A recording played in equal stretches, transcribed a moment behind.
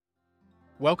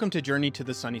Welcome to Journey to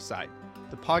the Sunny Side,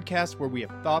 the podcast where we have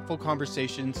thoughtful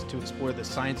conversations to explore the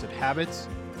science of habits,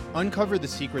 uncover the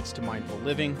secrets to mindful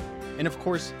living, and of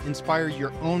course, inspire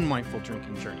your own mindful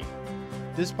drinking journey.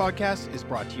 This podcast is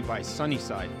brought to you by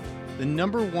Sunnyside, the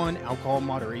 #1 alcohol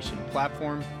moderation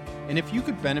platform. And if you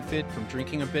could benefit from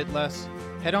drinking a bit less,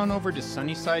 head on over to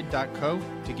sunnyside.co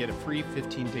to get a free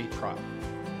 15-day trial.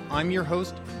 I'm your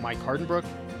host, Mike Hardenbrook,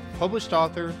 published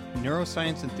author,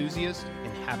 neuroscience enthusiast,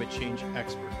 and habit change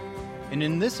expert. And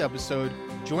in this episode,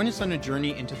 join us on a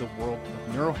journey into the world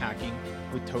of neurohacking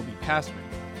with Toby Passman,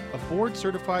 a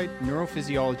board-certified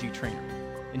neurophysiology trainer.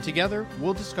 And together,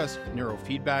 we'll discuss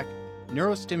neurofeedback,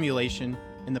 neurostimulation,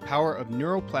 and the power of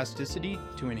neuroplasticity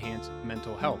to enhance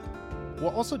mental health.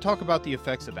 We'll also talk about the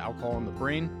effects of alcohol on the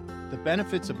brain, the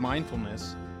benefits of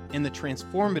mindfulness, and the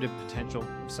transformative potential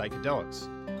of psychedelics.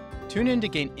 Tune in to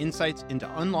gain insights into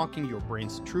unlocking your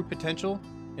brain's true potential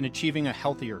and achieving a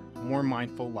healthier, more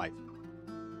mindful life.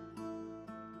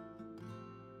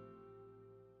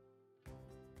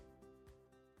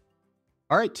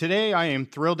 All right, today I am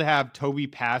thrilled to have Toby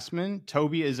Passman.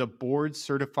 Toby is a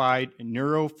board-certified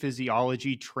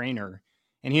neurophysiology trainer,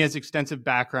 and he has extensive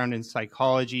background in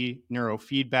psychology,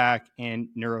 neurofeedback, and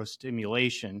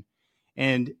neurostimulation.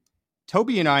 And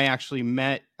Toby and I actually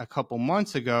met a couple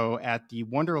months ago at the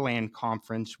Wonderland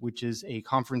Conference, which is a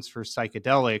conference for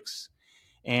psychedelics.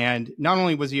 And not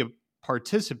only was he a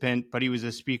participant, but he was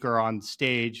a speaker on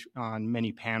stage on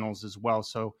many panels as well.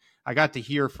 So I got to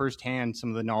hear firsthand some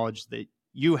of the knowledge that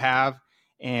you have,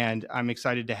 and I'm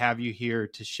excited to have you here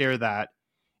to share that.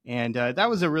 And that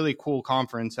was a really cool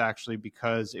conference, actually,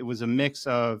 because it was a mix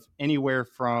of anywhere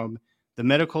from the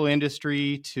medical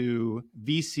industry to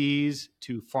VCs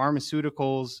to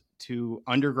pharmaceuticals to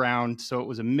underground. So it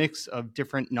was a mix of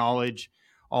different knowledge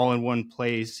all in one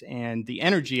place. And the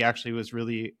energy actually was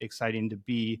really exciting to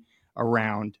be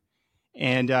around.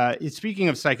 And speaking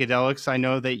of psychedelics, I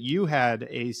know that you had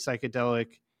a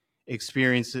psychedelic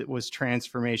experience that was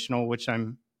transformational, which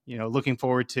I'm looking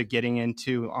forward to getting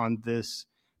into on this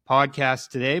podcast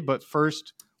today. But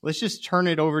first, let's just turn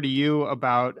it over to you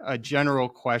about a general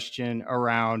question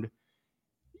around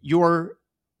your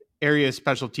area of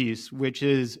specialties, which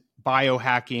is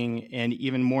biohacking and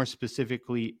even more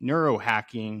specifically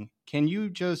neurohacking. Can you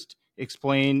just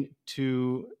explain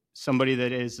to somebody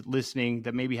that is listening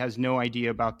that maybe has no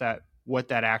idea about that, what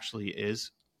that actually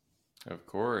is? Of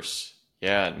course.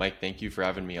 Yeah, Mike, thank you for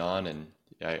having me on. And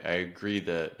I agree,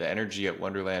 the energy at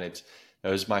Wonderland, it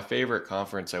was my favorite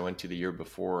conference I went to the year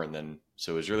before. And then,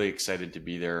 so I was really excited to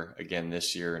be there again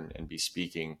this year and be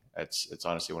speaking. It's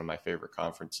honestly one of my favorite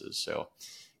conferences. So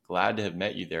glad to have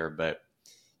met you there. But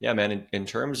yeah, man, in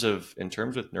terms with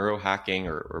neurohacking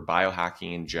or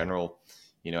biohacking in general,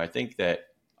 I think that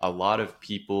a lot of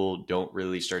people don't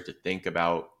really start to think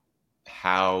about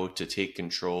how to take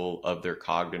control of their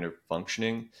cognitive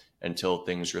functioning until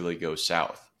things really go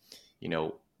south.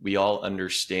 We all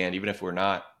understand, even if we're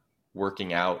not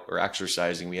working out or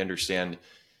exercising, we understand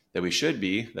that we should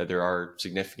be, that there are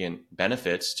significant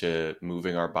benefits to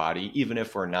moving our body, even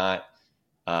if we're not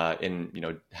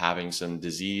having some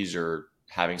disease or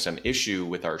having some issue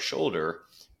with our shoulder.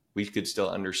 We could still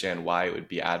understand why it would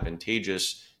be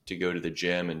advantageous to go to the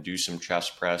gym and do some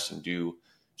chest press and do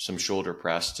some shoulder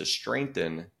press to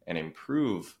strengthen and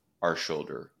improve our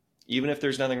shoulder, even if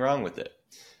there's nothing wrong with it.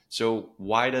 So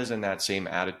why doesn't that same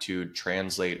attitude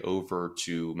translate over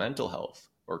to mental health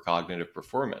or cognitive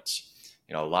performance?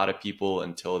 A lot of people,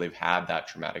 until they've had that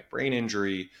traumatic brain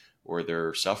injury or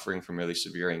they're suffering from really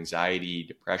severe anxiety,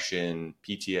 depression,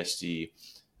 PTSD,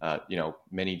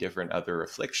 many different other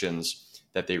afflictions,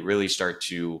 that they really start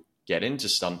to get into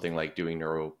something like doing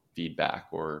neurofeedback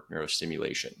or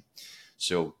neurostimulation.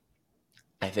 So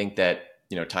I think that,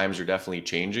 times are definitely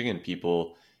changing, and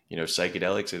people,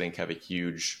 psychedelics, I think, have a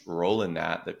huge role in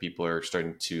that people are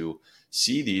starting to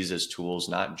see these as tools,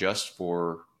 not just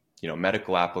for,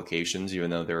 medical applications,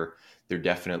 even though there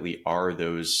definitely are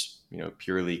those,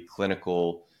 purely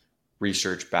clinical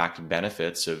research-backed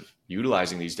benefits of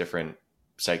utilizing these different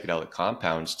psychedelic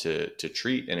compounds to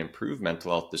treat and improve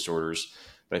mental health disorders.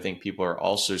 But I think people are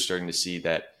also starting to see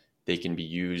that they can be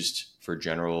used for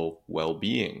general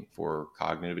well-being, for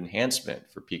cognitive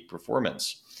enhancement, for peak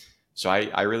performance. So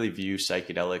I really view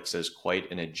psychedelics as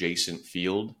quite an adjacent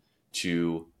field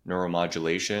to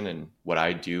neuromodulation and what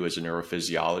I do as a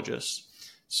neurophysiologist.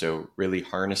 So really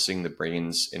harnessing the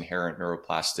brain's inherent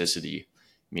neuroplasticity,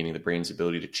 meaning the brain's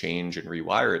ability to change and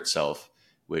rewire itself,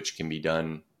 which can be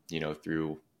done,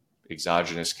 through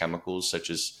exogenous chemicals such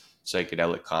as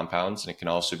psychedelic compounds. And it can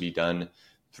also be done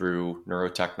through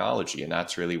neurotechnology. And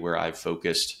that's really where I've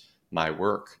focused my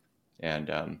work. And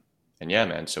yeah,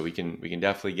 man, so we can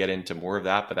definitely get into more of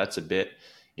that, but that's a bit,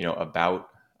 about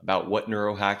what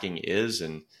neurohacking is.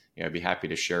 And, I'd be happy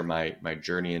to share my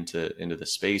journey into the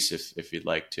space if you'd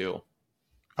like to.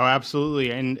 Oh,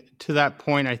 absolutely. And to that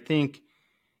point, I think,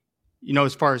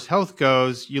 as far as health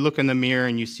goes, you look in the mirror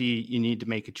and you see you need to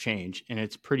make a change. And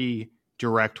it's pretty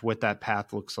direct what that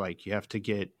path looks like. You have to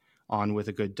get on with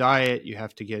a good diet. You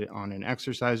have to get on an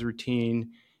exercise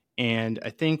routine. And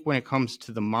I think when it comes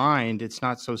to the mind, it's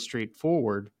not so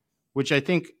straightforward, which I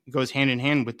think goes hand in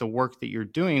hand with the work that you're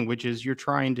doing, which is you're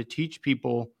trying to teach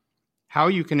people how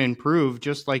you can improve.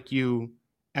 Just like you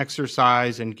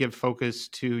exercise and give focus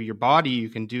to your body, you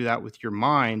can do that with your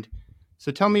mind.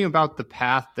 So tell me about the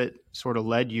path that sort of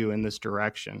led you in this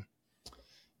direction.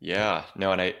 Yeah,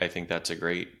 no, and I think that's a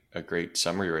great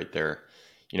summary right there.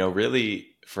 Really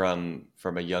from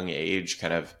a young age,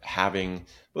 kind of having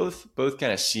both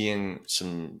kind of seeing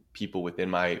some people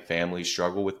within my family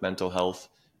struggle with mental health,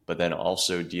 but then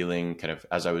also dealing kind of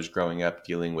as I was growing up,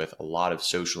 dealing with a lot of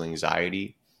social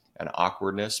anxiety and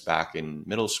awkwardness back in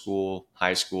middle school,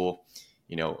 high school.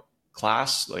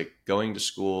 Class, like going to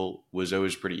school, was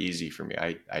always pretty easy for me.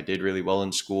 I did really well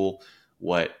in school.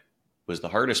 What was the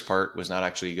hardest part was not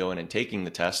actually going and taking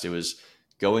the test. It was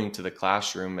going to the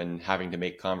classroom and having to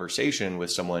make conversation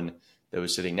with someone that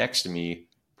was sitting next to me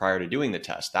prior to doing the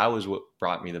test. That was what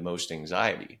brought me the most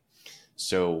anxiety.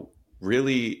 So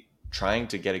really trying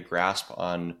to get a grasp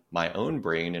on my own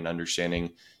brain and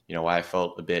understanding, why I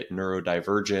felt a bit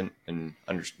neurodivergent, and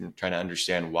trying to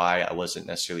understand why I wasn't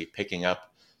necessarily picking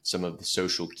up some of the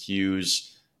social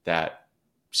cues that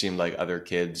seemed like other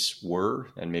kids were,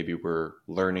 and maybe were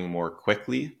learning more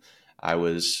quickly. I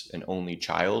was an only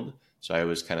child, so I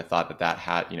always kind of thought that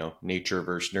had, nature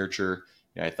versus nurture.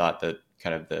 I thought that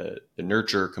kind of the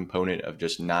nurture component of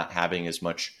just not having as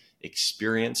much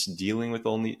experience dealing with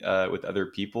with other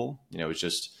people. It was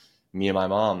just me and my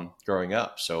mom growing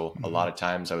up. So a lot of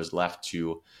times I was left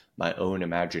to my own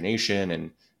imagination,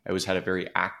 and I always had a very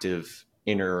active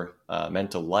inner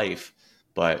mental life,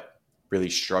 but really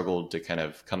struggled to kind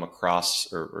of come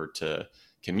across or to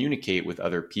communicate with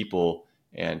other people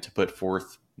and to put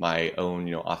forth my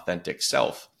own, authentic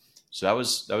self. So that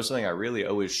was something I really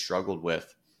always struggled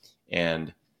with,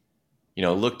 and,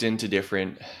 looked into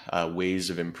different ways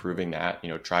of improving that,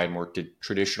 tried more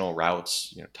traditional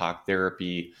routes, talk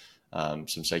therapy, some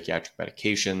psychiatric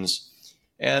medications,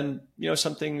 and,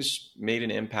 some things made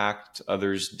an impact,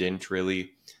 others didn't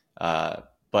really.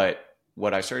 But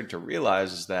what I started to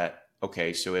realize is that,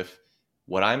 okay, so if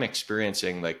what I'm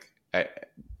experiencing,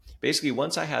 basically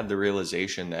once I had the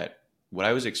realization that what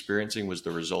I was experiencing was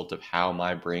the result of how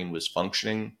my brain was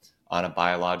functioning on a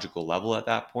biological level at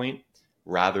that point,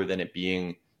 rather than it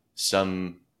being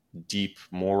some deep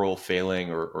moral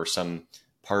failing or some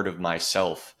part of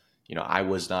myself, I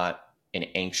was not an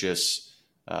anxious,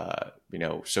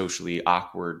 socially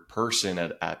awkward person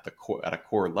at a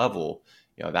core level.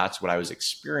 That's what I was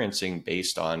experiencing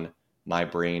based on my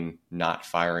brain not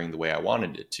firing the way I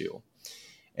wanted it to.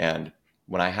 And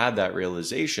when I had that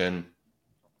realization,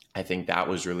 I think that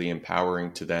was really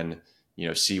empowering to then,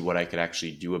 see what I could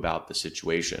actually do about the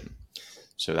situation.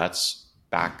 So that's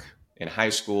back in high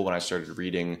school when I started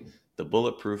reading the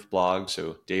Bulletproof blog.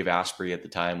 So Dave Asprey at the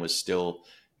time was still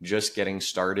just getting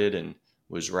started and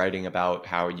was writing about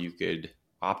how you could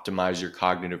optimize your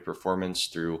cognitive performance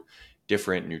through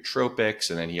different nootropics.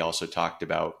 And then he also talked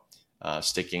about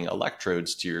sticking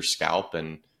electrodes to your scalp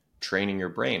and training your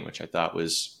brain, which I thought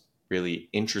was really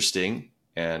interesting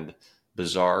and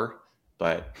bizarre,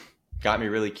 but got me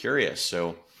really curious.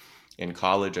 So in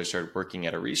college, I started working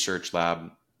at a research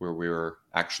lab where we were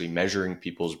actually measuring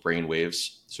people's brain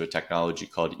waves. So a technology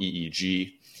called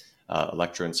EEG,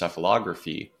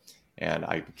 electroencephalography. And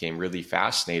I became really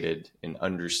fascinated in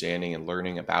understanding and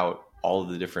learning about all of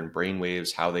the different brain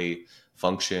waves, how they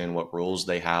function, what roles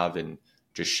they have in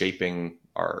just shaping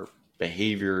our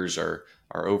behaviors, our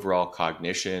overall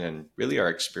cognition, and really our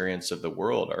experience of the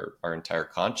world, our entire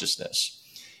consciousness.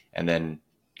 And then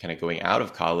kind of going out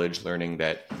of college, learning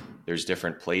that there's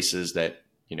different places that,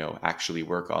 actually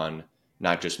work on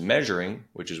not just measuring,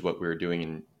 which is what we were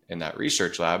doing in that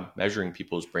research lab, measuring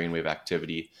people's brainwave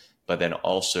activity, but then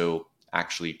also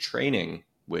actually training,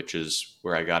 which is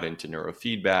where I got into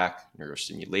neurofeedback,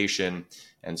 neurostimulation,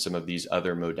 and some of these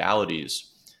other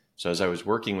modalities. So as I was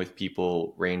working with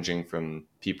people ranging from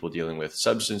people dealing with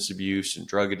substance abuse and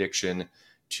drug addiction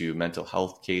to mental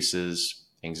health cases,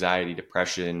 anxiety,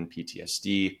 depression,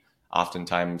 PTSD,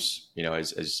 oftentimes,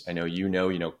 as I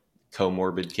know,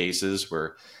 comorbid cases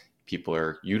where people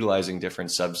are utilizing different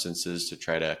substances to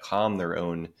try to calm their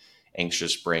own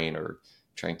anxious brain or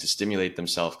trying to stimulate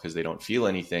themselves because they don't feel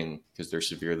anything because they're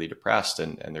severely depressed,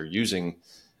 and they're using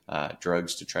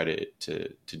drugs to try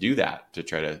to do that, to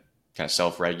try to kind of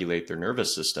self-regulate their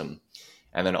nervous system.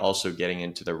 And then also getting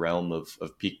into the realm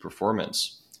of peak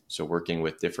performance. So working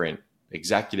with different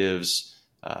executives,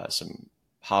 some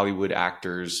Hollywood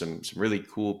actors, some really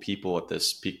cool people at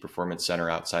this peak performance center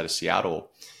outside of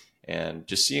Seattle, and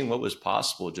just seeing what was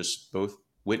possible, just both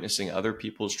witnessing other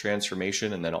people's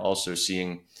transformation and then also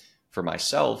seeing for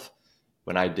myself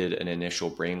when I did an initial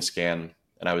brain scan,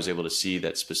 and I was able to see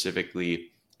that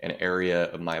specifically an area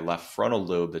of my left frontal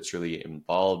lobe that's really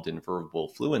involved in verbal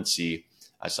fluency,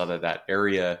 I saw that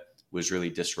area was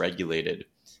really dysregulated.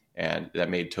 And that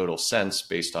made total sense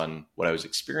based on what I was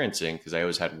experiencing, because I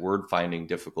always had word finding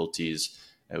difficulties.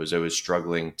 I was always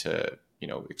struggling to,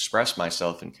 express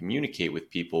myself and communicate with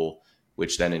people,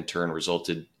 which then in turn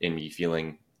resulted in me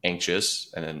feeling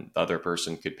anxious. And then the other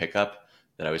person could pick up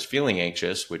that I was feeling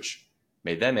anxious, which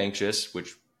made them anxious,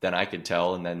 which then I could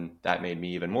tell. And then that made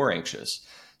me even more anxious.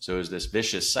 So it was this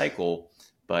vicious cycle,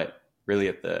 but really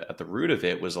at the root of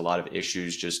it was a lot of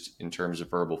issues just in terms of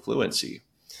verbal fluency.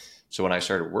 So when I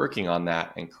started working on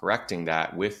that and correcting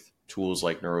that with tools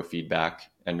like neurofeedback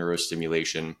and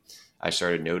neurostimulation, I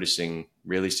started noticing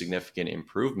really significant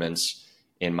improvements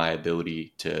in my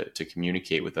ability to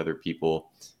communicate with other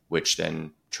people, which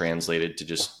then translated to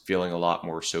just feeling a lot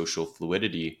more social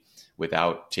fluidity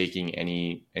without taking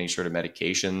any sort of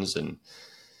medications. And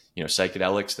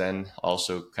psychedelics then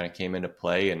also kind of came into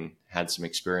play, and had some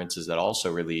experiences that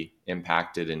also really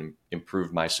impacted and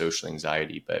improved my social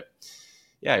anxiety. But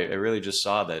yeah, I really just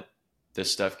saw that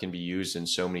this stuff can be used in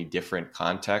so many different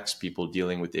contexts, people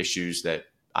dealing with issues that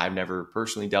I've never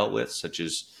personally dealt with, such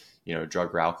as,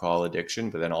 drug or alcohol addiction,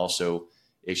 but then also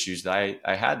issues that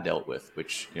I had dealt with,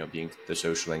 which, being the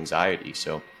social anxiety.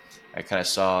 So I kind of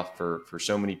saw for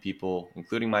so many people,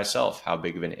 including myself, how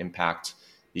big of an impact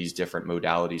these different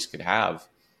modalities could have.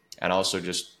 And also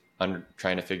just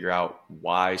trying to figure out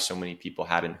why so many people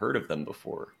hadn't heard of them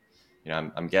before.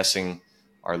 I'm guessing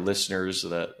our listeners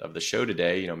of the show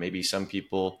today, maybe some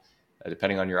people,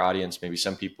 depending on your audience, maybe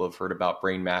some people have heard about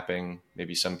brain mapping,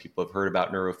 maybe some people have heard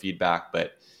about neurofeedback,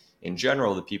 but in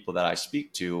general, the people that I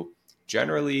speak to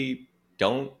generally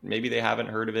don't. Maybe they haven't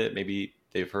heard of it, maybe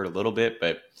they've heard a little bit,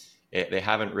 but they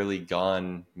haven't really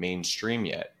gone mainstream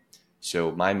yet.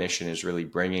 So my mission is really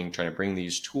trying to bring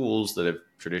these tools that have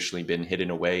traditionally been hidden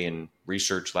away in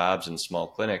research labs and small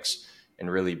clinics, and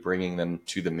really bringing them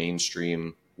to the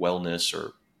mainstream wellness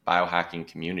or biohacking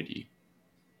community.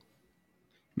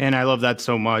 Man, I love that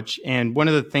so much. And one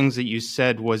of the things that you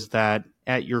said was that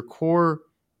at your core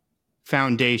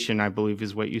foundation, I believe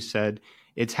is what you said,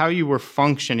 it's how you were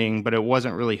functioning, but it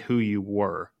wasn't really who you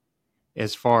were,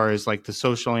 as far as like the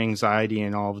social anxiety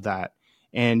and all of that.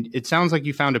 And it sounds like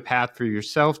you found a path for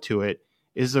yourself to it.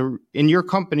 In your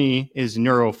company is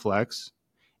Neuroflex.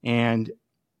 And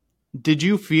did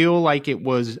you feel like it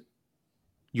was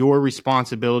your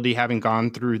responsibility, having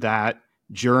gone through that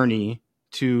journey,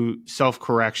 to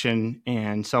self-correction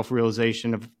and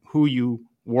self-realization of who you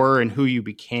were and who you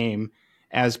became,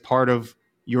 as part of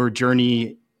your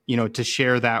journey, to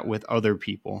share that with other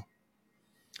people?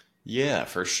 Yeah,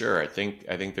 for sure. I think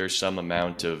there's some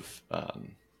amount of,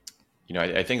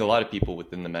 I think a lot of people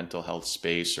within the mental health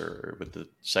space or with the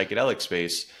psychedelic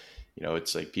space,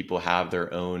 it's like people have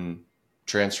their own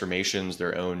transformations,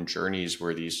 their own journeys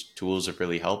where these tools have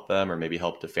really helped them, or maybe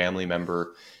helped a family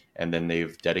member, and then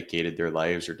they've dedicated their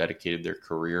lives or dedicated their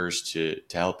careers to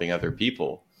helping other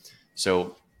people.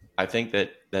 So I think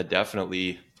that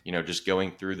definitely, just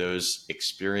going through those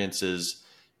experiences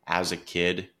as a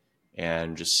kid,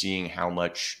 and just seeing how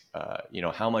much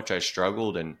I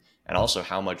struggled, and also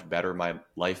how much better my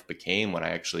life became when I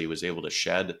actually was able to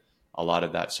shed a lot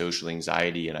of that social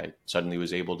anxiety, and I suddenly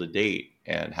was able to date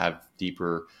and have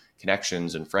deeper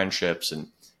connections and friendships, and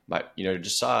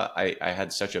just saw I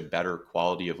had such a better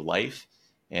quality of life,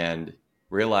 and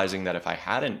realizing that if I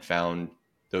hadn't found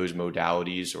those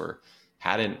modalities or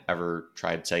hadn't ever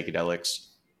tried psychedelics,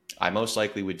 I most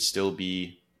likely would still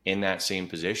be in that same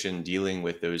position, dealing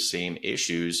with those same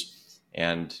issues,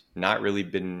 and not really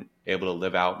been able to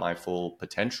live out my full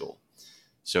potential.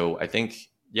 So I think,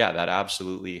 yeah, that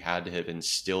absolutely had to have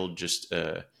instilled just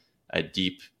a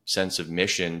deep sense of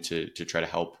mission to try to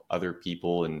help other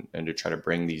people, and to try to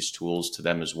bring these tools to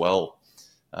them as well.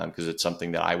 Because it's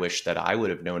something that I wish that I would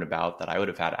have known about, that I would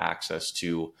have had access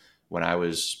to when I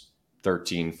was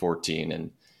 13, 14.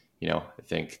 And, I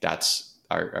think that's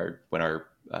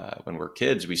when we're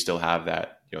kids, we still have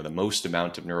that, the most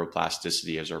amount of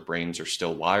neuroplasticity as our brains are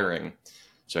still wiring.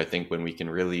 So I think when we can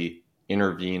really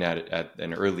intervene at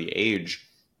an early age,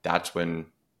 that's when,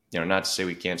 not to say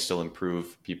we can't still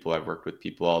improve people. I've worked with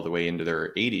people all the way into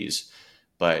their 80s,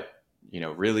 but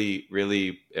really,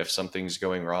 really, if something's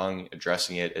going wrong,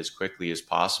 addressing it as quickly as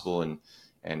possible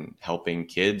and helping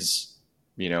kids,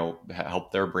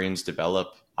 help their brains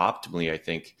develop optimally, I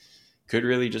think could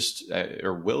really just,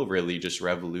 or will really just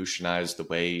revolutionize the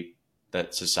way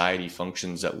that society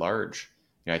functions at large.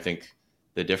 I think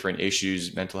the different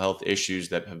issues, mental health issues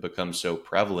that have become so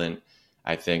prevalent,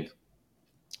 I think,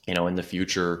 in the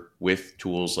future with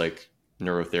tools like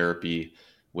neurotherapy,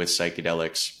 with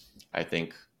psychedelics, I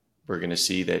think we're going to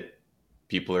see that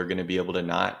people are going to be able to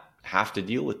not have to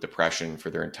deal with depression for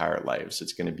their entire lives.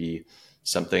 It's going to be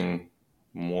something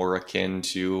more akin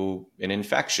to an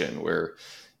infection where,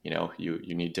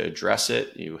 you need to address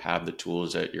it. You have the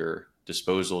tools at your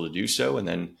disposal to do so, and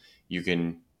then you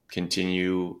can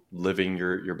continue living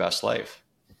your best life.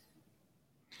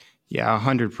 Yeah,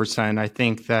 100%. I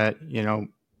think that,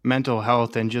 mental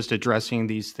health and just addressing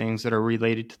these things that are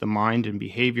related to the mind and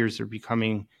behaviors are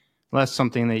becoming less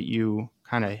something that you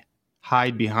kind of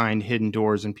hide behind hidden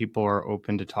doors, and people are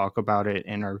open to talk about it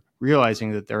and are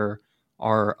realizing that there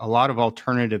are a lot of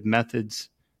alternative methods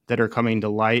that are coming to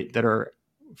light that are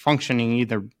functioning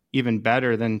even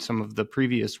better than some of the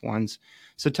previous ones.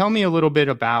 So tell me a little bit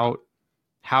about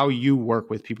how you work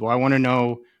with people. I want to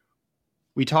know,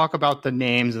 we talk about the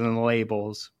names and the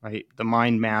labels, right? The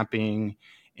mind mapping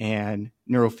and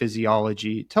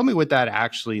neurophysiology. Tell me what that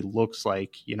actually looks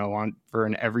like, for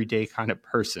an everyday kind of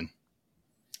person.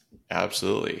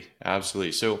 Absolutely.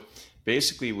 So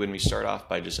basically, when we start off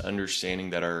by just understanding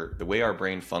that the way our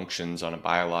brain functions on a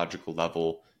biological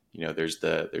level, there's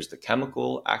the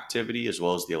chemical activity as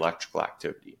well as the electrical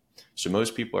activity. So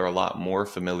most people are a lot more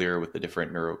familiar with the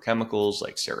different neurochemicals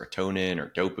like serotonin or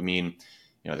dopamine.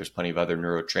 There's plenty of other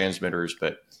neurotransmitters,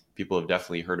 but people have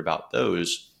definitely heard about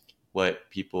those. What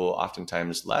people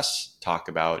oftentimes less talk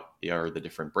about are the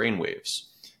different brain waves.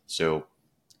 So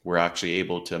we're actually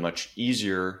able to much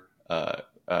easier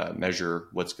measure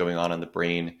what's going on in the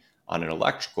brain on an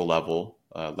electrical level,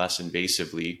 less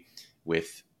invasively,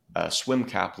 with a swim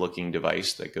cap looking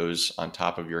device that goes on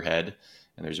top of your head.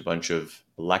 And there's a bunch of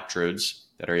electrodes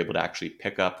that are able to actually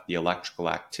pick up the electrical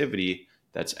activity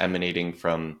that's emanating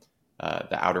from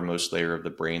the outermost layer of the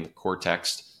brain, the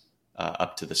cortex,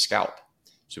 up to the scalp.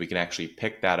 So we can actually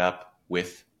pick that up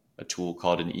with a tool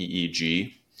called an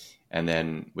EEG. And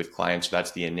then with clients,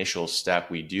 that's the initial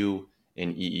step we do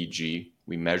in EEG.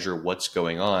 We measure what's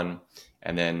going on.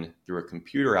 And then through a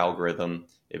computer algorithm,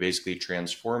 it basically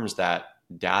transforms that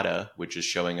data, which is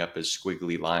showing up as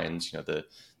squiggly lines, the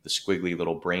squiggly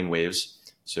little brain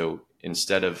waves. So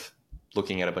instead of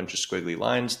looking at a bunch of squiggly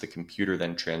lines, the computer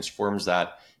then transforms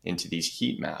that into these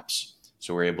heat maps.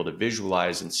 So we're able to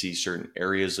visualize and see certain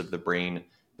areas of the brain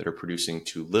that are producing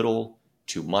too little,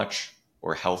 too much,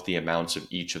 or healthy amounts of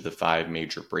each of the 5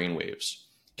 major brain waves.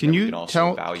 Can you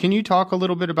talk a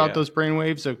little bit about those brain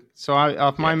waves? So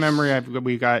off my memory,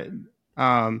 we got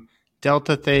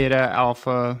delta, theta,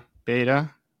 alpha,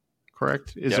 beta,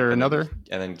 correct? Is there another?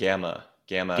 And then gamma,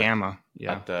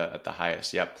 yeah. At the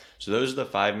highest. Yep. So those are the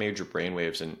 5 major brain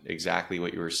waves, and exactly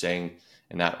what you were saying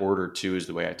in that order too is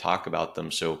the way I talk about them.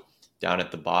 So down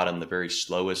at the bottom, the very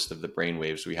slowest of the brain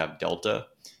waves, we have delta,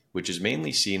 which is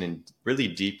mainly seen in really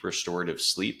deep restorative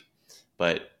sleep.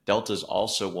 But delta is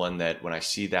also one that when I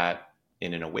see that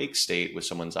in an awake state with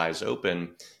someone's eyes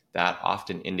open, that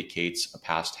often indicates a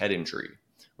past head injury,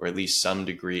 or at least some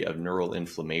degree of neural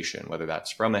inflammation, whether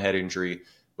that's from a head injury,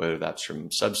 whether that's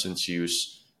from substance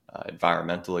use,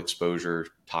 environmental exposure,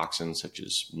 toxins such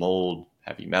as mold,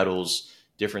 heavy metals.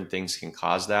 Different things can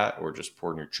cause that, or just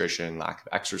poor nutrition, lack of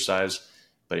exercise.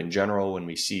 But in general, when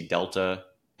we see delta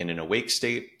in an awake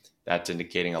state, that's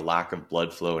indicating a lack of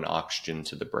blood flow and oxygen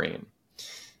to the brain.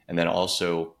 And then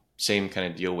also, same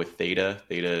kind of deal with theta.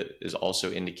 Theta is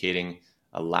also indicating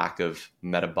a lack of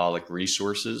metabolic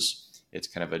resources. It's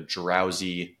kind of a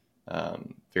drowsy,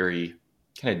 very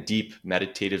kind of deep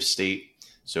meditative state.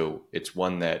 So it's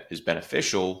one that is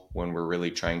beneficial when we're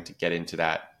really trying to get into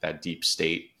that deep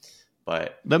state.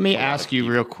 But let me ask you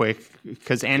real quick,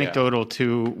 because anecdotal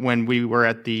to when we were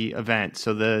at the event.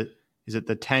 So is it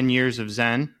the 10 years of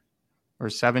Zen or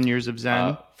 7 years of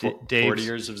Zen? 40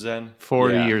 years of Zen.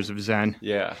 40 years of Zen.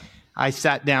 Yeah. I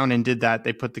sat down and did that.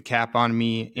 They put the cap on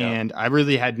me and I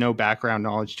really had no background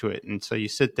knowledge to it. And so you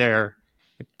sit there.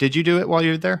 Did you do it while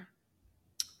you were there?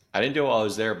 I didn't do it while I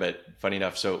was there, but funny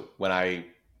enough. So when I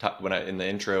in the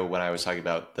intro, when I was talking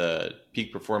about the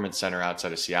Peak Performance Center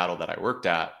outside of Seattle that I worked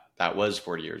at, that was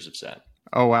 40 years of Zen.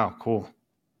 Oh, wow. Cool.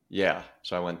 Yeah.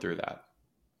 So I went through that.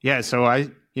 Yeah. So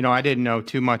I I didn't know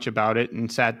too much about it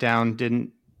and sat down,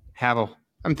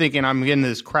 I'm thinking I'm in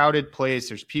this crowded place.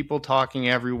 There's people talking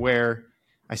everywhere.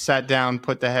 I sat down,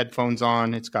 put the headphones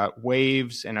on. It's got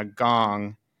waves and a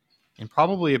gong. And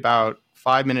probably about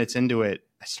 5 minutes into it,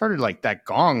 I started like that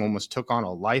gong almost took on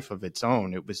a life of its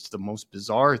own. It was the most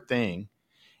bizarre thing.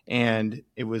 And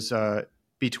it was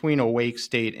between awake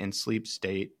state and sleep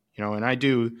state, and I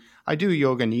do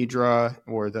yoga nidra,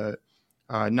 or the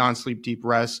non-sleep deep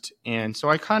rest. And so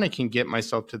I kind of can get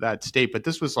myself to that state, but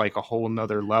this was like a whole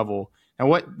nother level. And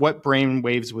what brain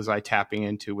waves was I tapping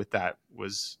into with that?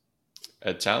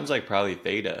 It sounds like probably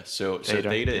theta. So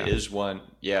theta yeah. is one.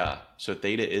 Yeah. So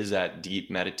theta is that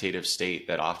deep meditative state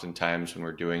that oftentimes when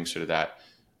we're doing sort of that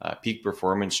peak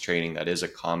performance training, that is a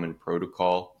common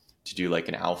protocol to do like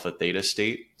an alpha theta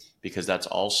state, because that's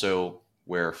also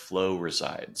where flow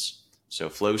resides. So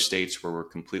flow states where we're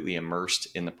completely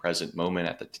immersed in the present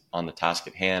moment on the task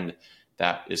at hand,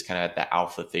 that is kind of at the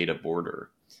alpha theta border.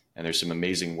 And there's some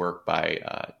amazing work by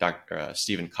Dr.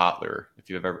 Stephen Kotler. Have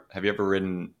you ever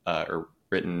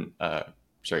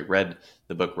read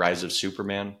the book Rise of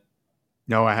Superman?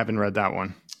 No, I haven't read that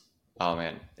one. Oh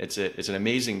man, it's an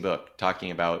amazing book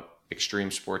talking about extreme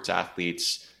sports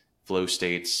athletes, flow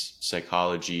states,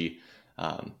 psychology,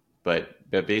 but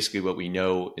basically what we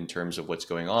know in terms of what's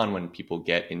going on when people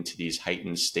get into these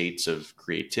heightened states of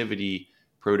creativity,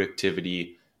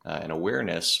 productivity, and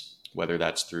awareness, whether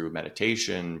that's through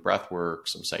meditation, breath work,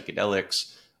 some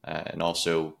psychedelics, and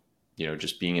also,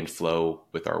 just being in flow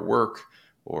with our work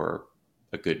or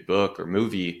a good book or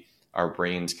movie, our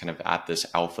brain's kind of at this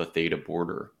alpha theta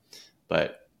border.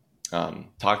 But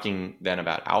talking then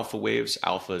about alpha waves,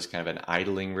 alpha is kind of an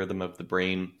idling rhythm of the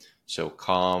brain. So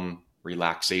calm,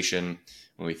 relaxation.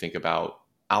 When we think about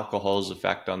alcohol's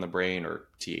effect on the brain, or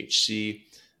THC,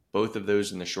 both of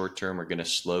those in the short term are going to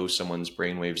slow someone's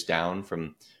brain waves down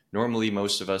from normally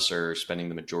most of us are spending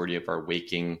the majority of our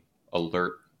waking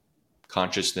alert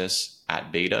consciousness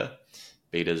at beta.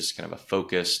 Beta is kind of a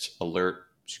focused, alert,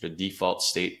 sort of default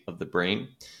state of the brain.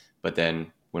 But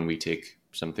then when we take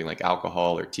something like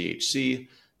alcohol or THC,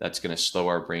 that's going to slow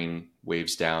our brain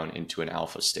waves down into an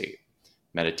alpha state.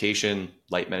 Meditation,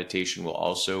 light meditation, will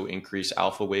also increase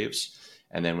alpha waves.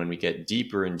 And then when we get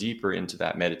deeper and deeper into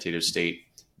that meditative state,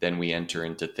 then we enter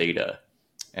into theta.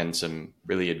 And some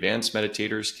really advanced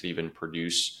meditators could even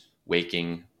produce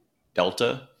waking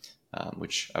delta,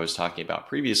 which I was talking about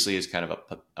previously is kind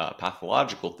of a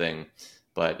pathological thing.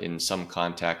 But in some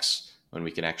contexts, when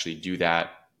we can actually do that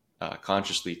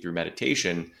consciously through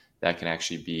meditation, that can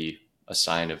actually be a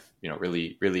sign of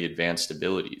really, really advanced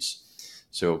abilities.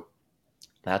 So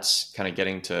that's kind of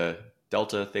getting to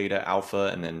delta, theta, alpha,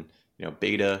 and then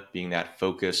beta being that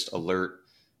focused, alert,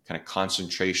 kind of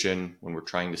concentration when we're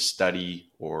trying to study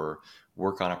or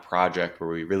work on a project where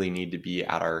we really need to be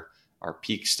at our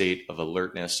peak state of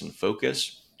alertness and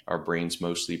focus. Our brain's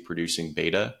mostly producing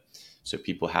beta. So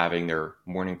people having their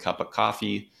morning cup of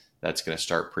coffee, that's going to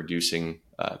start producing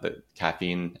the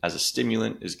caffeine as a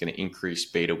stimulant, is going to increase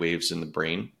beta waves in the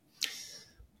brain.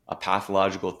 A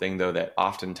pathological thing, though, that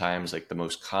oftentimes, like the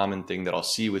most common thing that I'll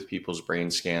see with people's brain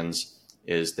scans,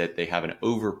 is that they have an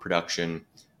overproduction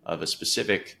of a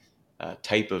specific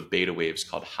type of beta waves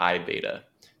called high beta.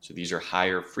 So these are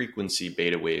higher frequency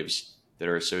beta waves that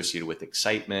are associated with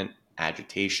excitement,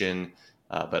 agitation,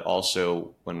 but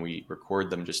also when we record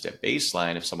them just at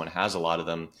baseline, if someone has a lot of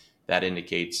them, that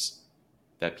indicates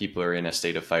that people are in a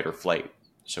state of fight or flight.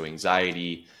 So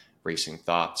anxiety, racing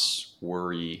thoughts,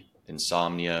 worry,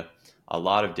 insomnia, a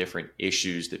lot of different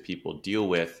issues that people deal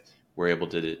with, we're able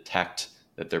to detect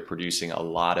that they're producing a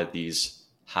lot of these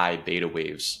high beta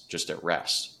waves just at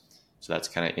rest. So that's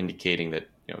kind of indicating that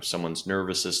someone's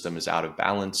nervous system is out of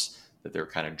balance, that they're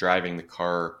kind of driving the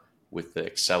car with the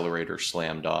accelerator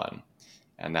slammed on.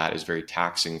 And that is very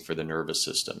taxing for the nervous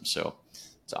system. So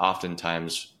it's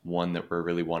oftentimes one that we're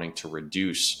really wanting to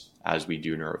reduce as we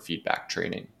do neurofeedback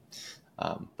training.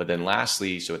 But then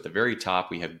lastly, so at the very top,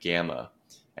 we have gamma.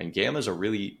 And gamma is a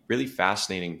really, really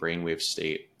fascinating brainwave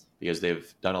state because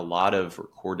they've done a lot of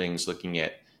recordings looking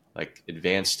at like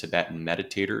advanced Tibetan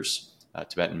meditators,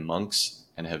 Tibetan monks,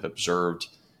 and have observed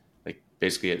like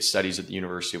basically at studies at the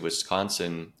University of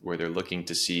Wisconsin where they're looking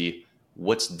to see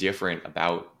what's different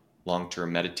about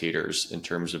long-term meditators in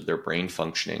terms of their brain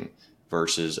functioning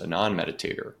versus a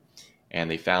non-meditator. And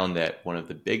they found that one of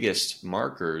the biggest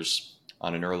markers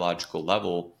on a neurological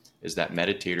level is that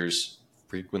meditators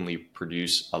frequently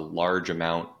produce a large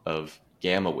amount of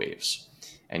gamma waves.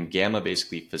 And gamma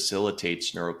basically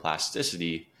facilitates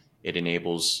neuroplasticity. It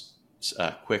enables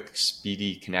quick,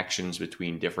 speedy connections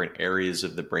between different areas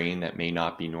of the brain that may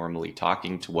not be normally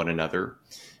talking to one another.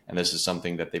 And this is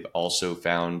something that they've also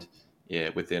found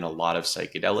within a lot of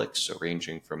psychedelics, so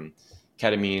ranging from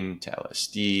ketamine to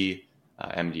LSD,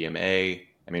 MDMA.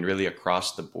 I mean, really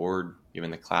across the board,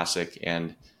 even the classic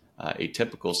and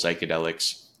atypical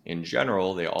psychedelics in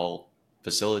general, they all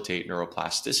facilitate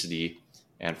neuroplasticity.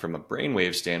 And from a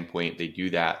brainwave standpoint, they do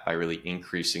that by really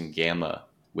increasing gamma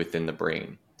within the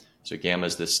brain. So gamma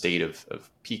is the state of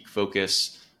peak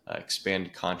focus,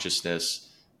 expanded consciousness,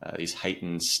 these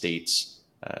heightened states,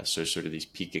 so sort of these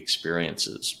peak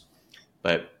experiences.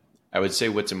 But I would say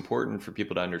what's important for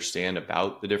people to understand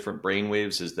about the different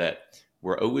brainwaves is that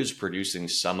we're always producing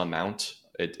some amount.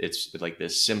 It's like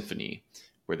this symphony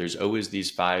where there's always these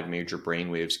 5 major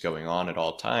brainwaves going on at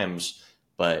all times,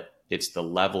 but it's the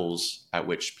levels at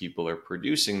which people are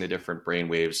producing the different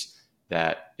brainwaves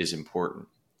that is important.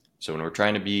 So when we're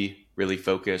trying to be really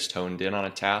focused, honed in on a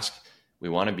task, we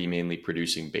want to be mainly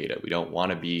producing beta. We don't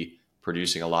want to be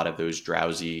producing a lot of those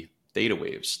drowsy theta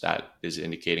waves. That is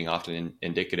indicating often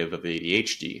indicative of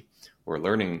ADHD or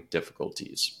learning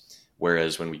difficulties.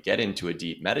 Whereas when we get into a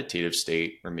deep meditative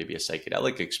state or maybe a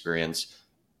psychedelic experience,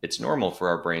 it's normal for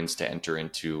our brains to enter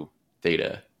into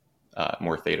theta,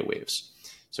 more theta waves.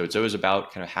 So it's always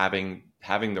about kind of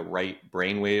having the right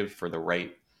brainwave for the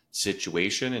right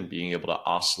situation and being able to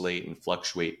oscillate and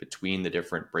fluctuate between the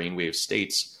different brainwave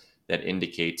states that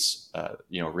indicates,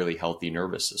 really healthy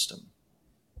nervous system.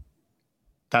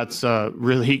 That's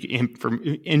really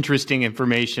interesting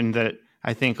information that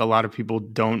I think a lot of people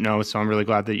don't know. So I'm really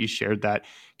glad that you shared that.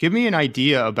 Give me an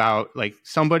idea about like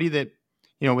somebody that,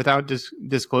 without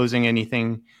disclosing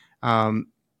anything,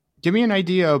 give me an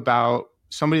idea about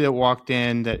somebody that walked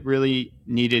in that really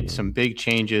needed some big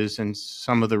changes and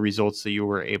some of the results that you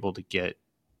were able to get.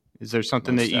 Is there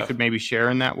something that you could maybe share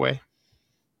in that way?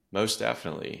 Most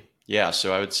definitely. Yeah.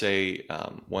 So I would say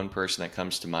one person that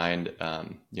comes to mind,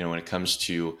 when it comes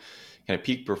to kind of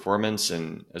peak performance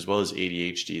and as well as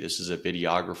ADHD, this is a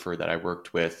videographer that I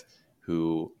worked with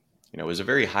who, was a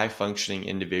very high functioning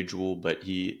individual, but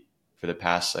he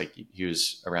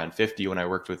was around 50 when I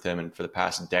worked with him. And for the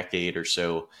past decade or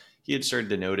so, he had started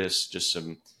to notice just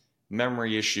some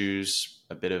memory issues,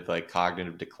 a bit of like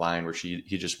cognitive decline where he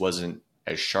just wasn't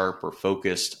as sharp or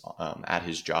focused at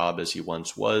his job as he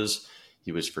once was.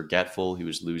 He was forgetful. He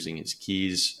was losing his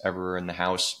keys everywhere in the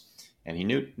house. And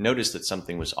he noticed that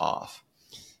something was off.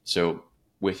 So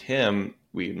with him,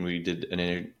 when we did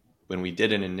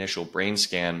an initial brain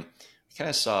scan, we kind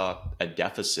of saw a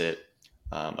deficit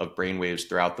of brainwaves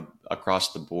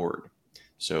across the board.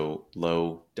 So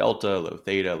low delta, low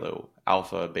theta, low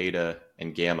alpha, beta,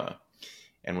 and gamma.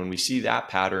 And when we see that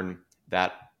pattern,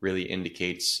 that really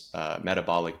indicates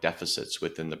metabolic deficits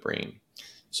within the brain.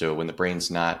 So when the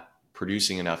brain's not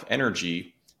producing enough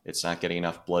energy, it's not getting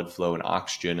enough blood flow and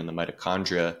oxygen, and the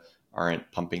mitochondria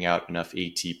aren't pumping out enough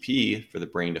ATP for the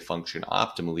brain to function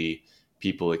optimally,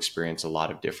 people experience a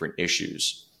lot of different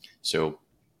issues. So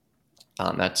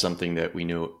that's something that we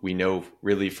know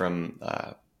really from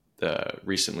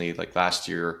recently, like last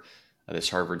year, this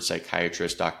Harvard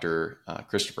psychiatrist, Dr.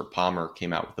 Christopher Palmer,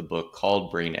 came out with a book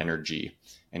called Brain Energy,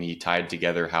 and he tied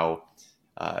together how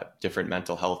different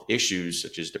mental health issues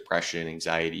such as depression,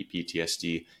 anxiety,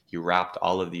 PTSD, he wrapped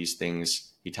all of these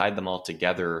things, he tied them all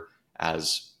together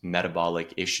as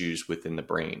metabolic issues within the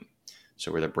brain.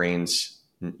 So where the brain's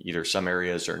either some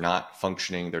areas are not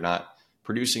functioning, they're not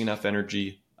producing enough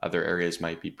energy, other areas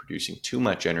might be producing too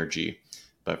much energy.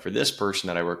 But for this person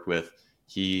that I worked with,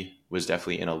 he was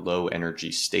definitely in a low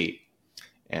energy state.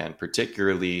 And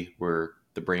particularly where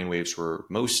the brain waves were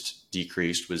most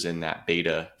decreased was in that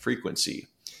beta frequency.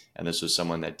 And this was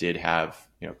someone that did have,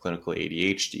 clinical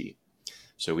ADHD.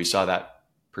 So we saw that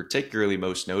particularly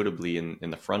most notably in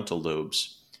the frontal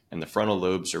lobes. And the frontal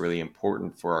lobes are really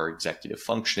important for our executive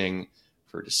functioning,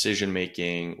 for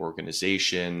decision-making,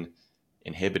 organization,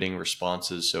 inhibiting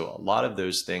responses. So a lot of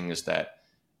those things that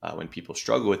when people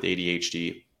struggle with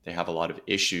ADHD, they have a lot of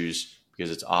issues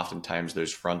because it's oftentimes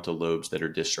those frontal lobes that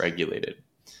are dysregulated.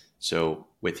 So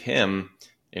with him,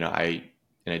 in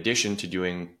addition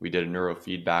to we did a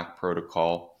neurofeedback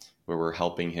protocol where we're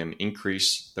helping him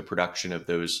increase the production of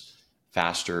those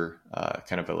faster,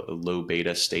 kind of a low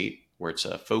beta state where it's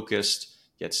a focused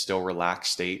yet still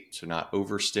relaxed state. So not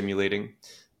overstimulating,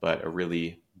 but a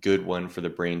really good one for the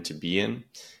brain to be in.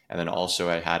 And then also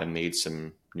I had him made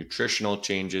some nutritional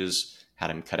changes,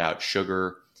 had him cut out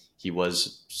sugar. He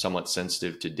was somewhat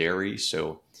sensitive to dairy.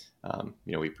 So,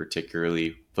 we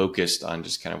particularly focused on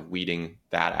just kind of weeding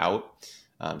that out.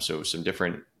 So some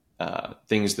different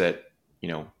things that,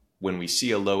 when we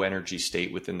see a low energy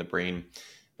state within the brain,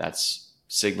 that's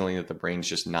signaling that the brain's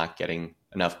just not getting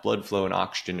enough blood flow and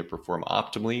oxygen to perform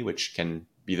optimally, which can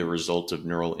be the result of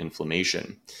neural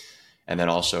inflammation. And then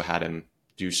also had him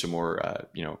do some more,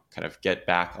 kind of get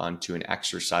back onto an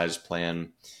exercise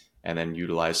plan, and then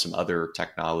utilize some other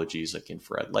technologies like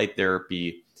infrared light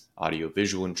therapy,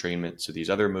 audio-visual entrainment. So these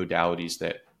other modalities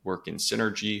that work in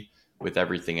synergy with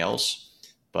everything else.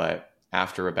 But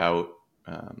after about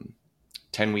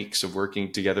 10 weeks of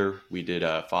working together, we did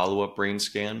a follow-up brain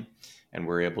scan, and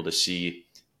we're able to see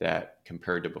that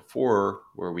compared to before,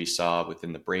 where we saw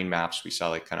within the brain maps, we saw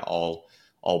like kind of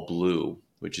all blue,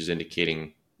 which is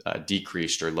indicating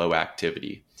decreased or low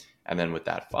activity. And then with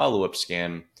that follow-up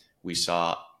scan, we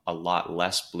saw a lot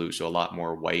less blue, so a lot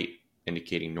more white,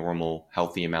 indicating normal,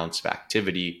 healthy amounts of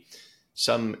activity.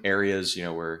 Some areas,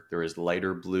 where there is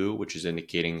lighter blue, which is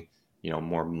indicating,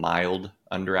 more mild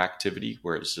underactivity,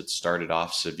 whereas it started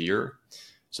off severe.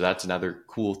 So that's another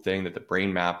cool thing, that the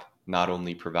brain map not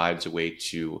only provides a way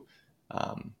to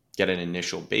get an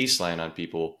initial baseline on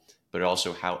people, but it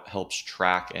also helps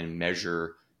track and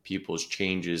measure people's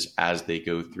changes as they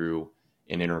go through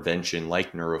an intervention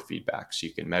like neurofeedback. So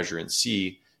you can measure and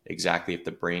see exactly if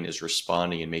the brain is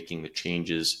responding and making the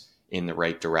changes in the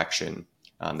right direction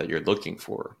that you're looking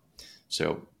for.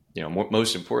 So,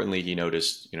 most importantly, he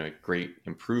noticed, a great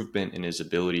improvement in his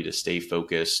ability to stay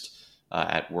focused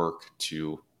at work,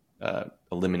 to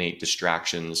eliminate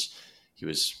distractions. He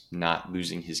was not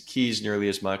losing his keys nearly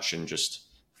as much and just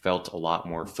felt a lot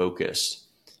more focused.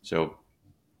 So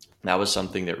that was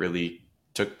something that really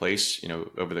took place,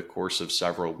 over the course of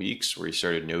several weeks, where he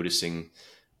started noticing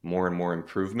more and more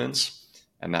improvements.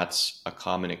 And that's a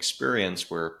common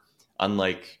experience where,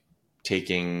 unlike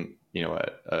taking,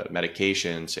 a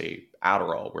medication, say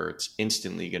Adderall, where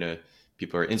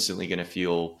people are instantly going to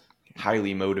feel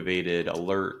highly motivated,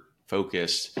 alert,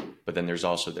 focused, but then there's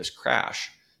also this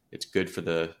crash. It's good for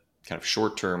the kind of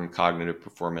short-term cognitive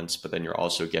performance, but then you're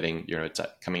also getting, it's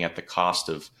coming at the cost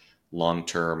of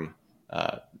long-term,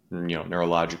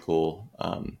 neurological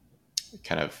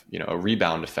kind of, a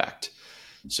rebound effect.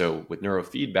 So with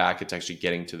neurofeedback, it's actually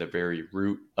getting to the very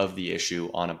root of the issue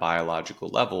on a biological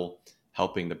level,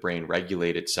 helping the brain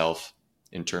regulate itself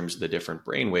in terms of the different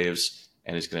brain waves,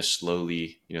 and is going to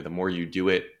slowly, the more you do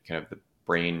it, kind of the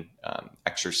brain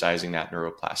exercising that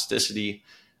neuroplasticity,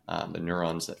 the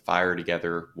neurons that fire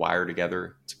together, wire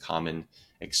together. It's a common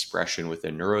expression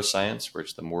within neuroscience, where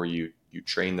it's the more you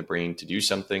train the brain to do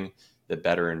something, the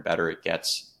better and better it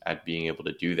gets at being able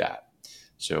to do that.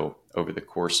 So over the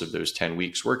course of those 10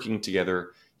 weeks working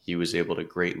together, he was able to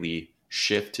greatly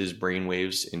shift his brain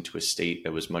waves into a state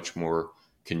that was much more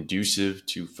conducive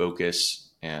to focus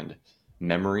and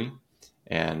memory.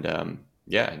 And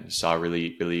he saw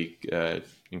really, really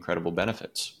incredible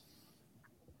benefits.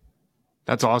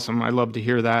 That's awesome. I love to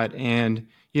hear that. And,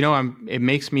 it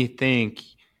makes me think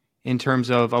in terms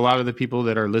of a lot of the people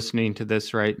that are listening to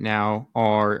this right now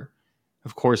are,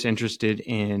 of course, interested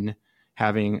in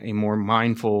having a more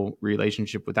mindful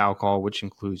relationship with alcohol, which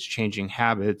includes changing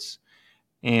habits.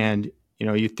 And,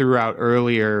 you threw out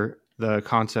earlier the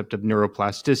concept of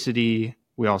neuroplasticity.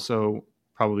 We also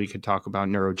probably could talk about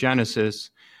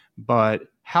neurogenesis, but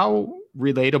how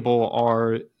relatable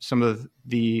are some of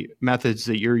the methods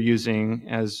that you're using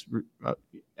as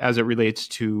it relates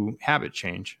to habit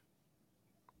change?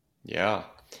 Yeah,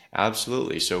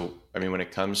 absolutely. So, when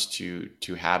it comes to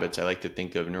habits, I like to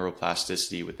think of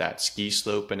neuroplasticity with that ski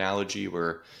slope analogy,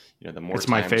 where, the more it's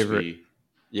my favorite.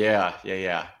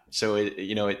 Yeah. So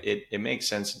it makes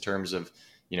sense in terms of,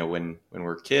 when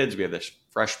we're kids, we have this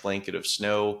fresh blanket of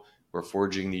snow. We're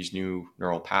forging these new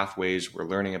neural pathways. We're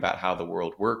learning about how the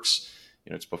world works.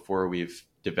 It's before we've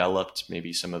developed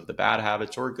maybe some of the bad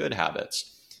habits or good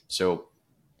habits. So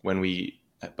when we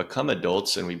become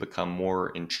adults and we become more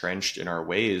entrenched in our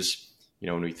ways,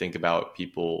 when we think about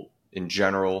people in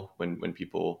general, when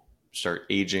people start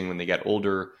aging, when they get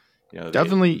older,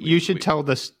 definitely you should tell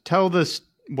this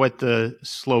what the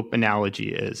slope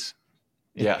analogy is,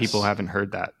 if people haven't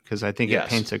heard that, because I think it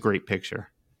paints a great picture.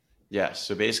 Yes.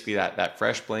 So basically that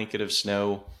fresh blanket of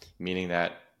snow, meaning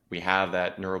that we have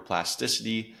that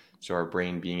neuroplasticity. So our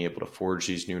brain being able to forge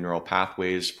these new neural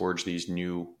pathways, forge these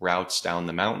new routes down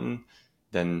the mountain.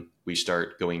 Then we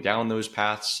start going down those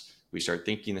paths. We start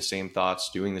thinking the same thoughts,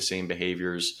 doing the same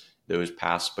behaviors. Those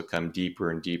paths become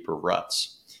deeper and deeper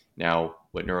ruts. Now,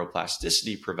 what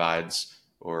neuroplasticity provides,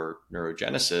 or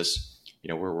neurogenesis,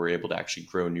 where we're able to actually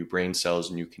grow new brain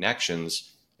cells, new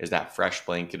connections, is that fresh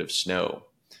blanket of snow.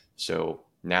 So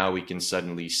now we can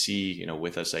suddenly see,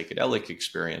 with a psychedelic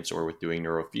experience or with doing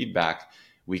neurofeedback,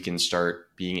 we can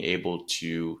start being able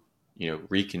to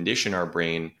recondition our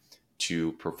brain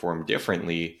to perform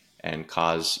differently and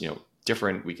cause,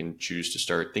 we can choose to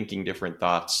start thinking different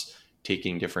thoughts,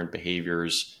 taking different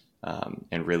behaviors,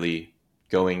 and really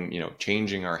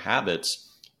changing our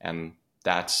habits. And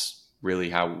that's really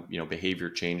how, behavior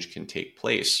change can take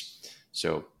place.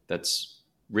 So that's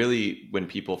really when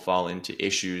people fall into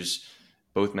issues,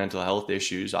 both mental health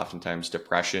issues, oftentimes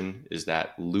depression, is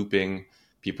that looping.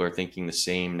 People are thinking the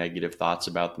same negative thoughts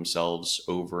about themselves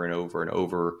over and over and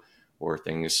over, or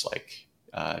things like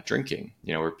drinking,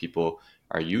 where people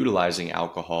are utilizing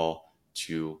alcohol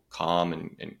to calm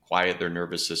and quiet their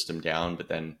nervous system down. But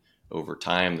then over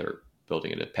time, they're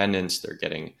building a dependence. They're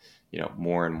getting,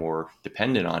 more and more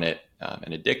dependent on it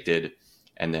and addicted.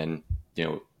 And then,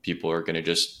 people are going to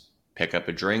just pick up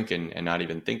a drink and not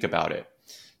even think about it.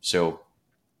 So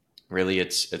really,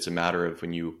 it's a matter of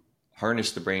when you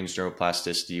harness the brain's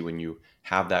neuroplasticity, when you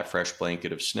have that fresh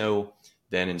blanket of snow,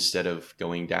 then instead of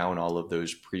going down all of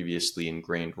those previously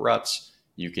ingrained ruts,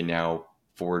 you can now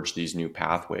forge these new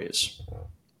pathways.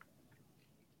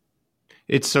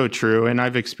 It's so true. And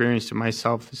I've experienced it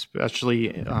myself,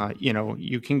 especially,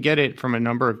 you can get it from a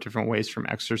number of different ways, from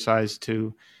exercise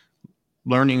to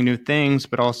learning new things,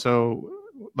 but also,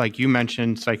 like you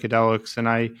mentioned, psychedelics.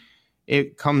 And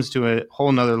it comes to a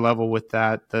whole nother level with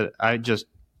that I just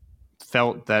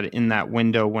felt that in that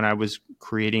window when I was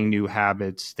creating new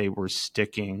habits, they were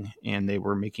sticking and they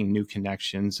were making new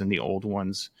connections, and the old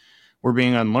ones were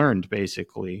being unlearned,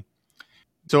 basically.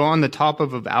 So on the top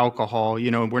of alcohol,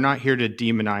 we're not here to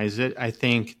demonize it. I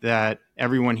think that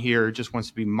everyone here just wants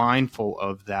to be mindful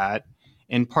of that.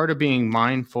 And part of being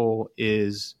mindful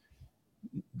is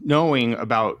knowing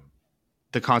about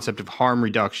the concept of harm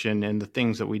reduction and the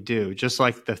things that we do, just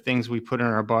like the things we put in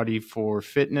our body for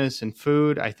fitness and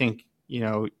food. I think,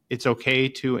 it's okay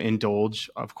to indulge,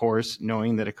 of course,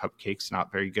 knowing that a cupcake's not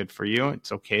very good for you.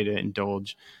 It's okay to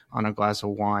indulge on a glass of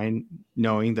wine,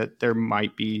 knowing that there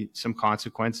might be some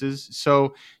consequences.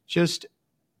 So just,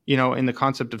 in the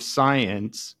concept of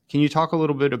science, can you talk a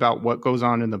little bit about what goes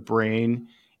on in the brain,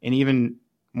 and even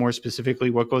more specifically,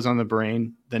 what goes on in the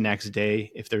brain the next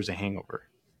day if there's a hangover?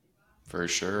 For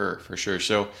sure.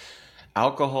 So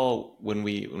alcohol, when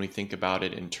we think about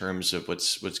it in terms of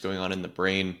what's going on in the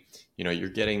brain, you're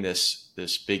getting this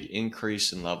big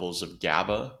increase in levels of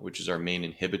GABA, which is our main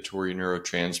inhibitory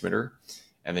neurotransmitter.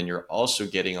 And then you're also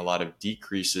getting a lot of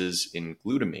decreases in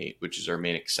glutamate, which is our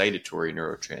main excitatory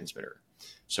neurotransmitter.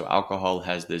 So alcohol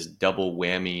has this double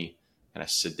whammy kind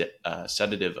of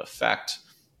sedative effect,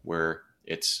 where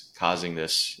it's causing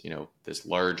this, this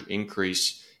large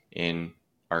increase in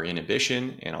our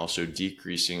inhibition and also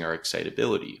decreasing our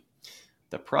excitability.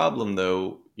 The problem,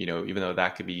 though, even though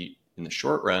that could be in the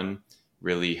short run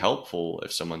really helpful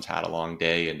if someone's had a long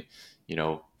day and,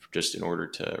 just in order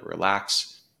to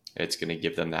relax, it's going to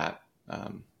give them that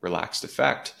relaxed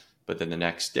effect. But then the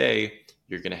next day,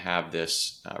 you're going to have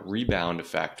this rebound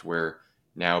effect, where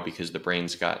now, because the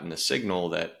brain's gotten the signal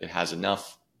that it has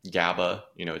enough GABA,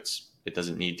 it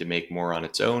doesn't need to make more on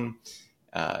its own.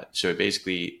 So it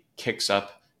basically kicks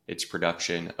up its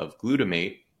production of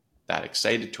glutamate, that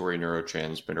excitatory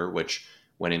neurotransmitter, which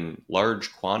when in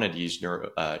large quantities,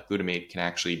 glutamate can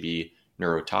actually be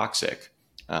neurotoxic.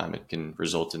 It can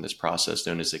result in this process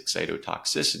known as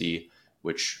excitotoxicity,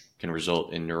 which can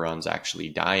result in neurons actually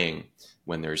dying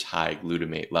when there's high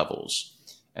glutamate levels.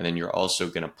 And then you're also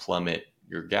going to plummet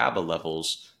your GABA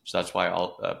levels. So that's why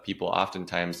people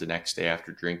oftentimes the next day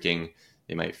after drinking,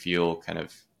 they might feel kind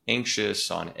of anxious,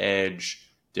 on edge,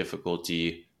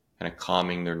 difficulty kind of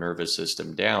calming their nervous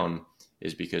system down,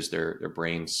 is because their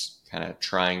brain's kind of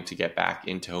trying to get back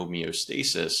into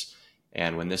homeostasis.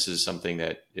 And when this is something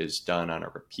that is done on a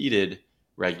repeated,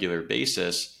 regular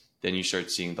basis, then you start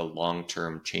seeing the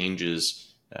long-term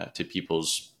changes to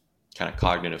people's kind of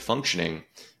cognitive functioning,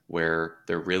 where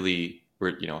they're really,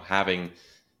 having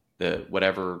the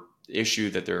whatever issue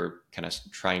that they're kind of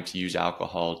trying to use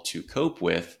alcohol to cope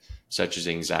with, such as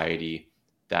anxiety.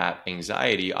 That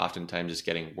anxiety oftentimes is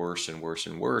getting worse and worse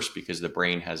and worse because the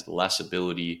brain has less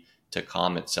ability to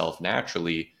calm itself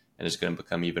naturally, and is going to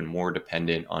become even more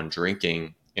dependent on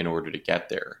drinking in order to get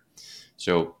there.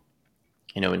 So,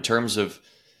 in terms of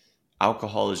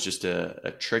alcohol, is just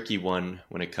a tricky one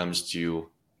when it comes to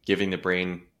giving the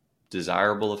brain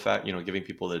desirable effect, giving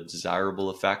people the desirable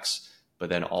effects, but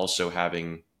then also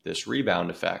having this rebound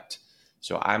effect.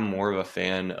 So I'm more of a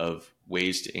fan of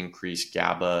ways to increase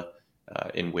GABA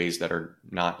in ways that are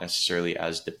not necessarily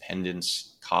as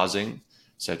dependence causing,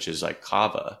 such as like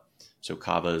kava. So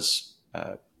kava is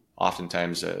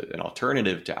oftentimes an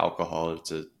alternative to alcohol.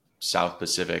 It's a South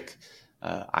Pacific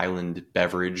island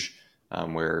beverage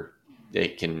where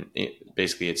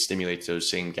it stimulates those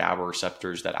same GABA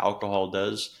receptors that alcohol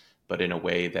does, but in a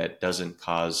way that doesn't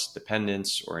cause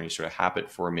dependence or any sort of habit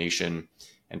formation.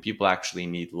 And people actually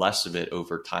need less of it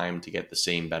over time to get the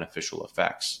same beneficial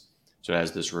effects. So it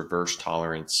has this reverse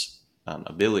tolerance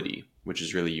ability, which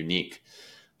is really unique.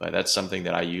 But that's something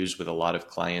that I use with a lot of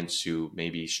clients who may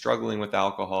be struggling with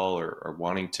alcohol or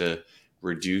wanting to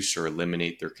reduce or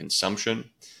eliminate their consumption.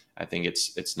 I think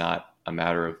it's not a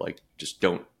matter of like, just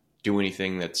don't do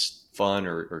anything that's fun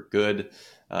or good.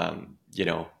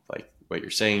 Like what you're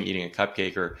saying, eating a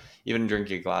cupcake or even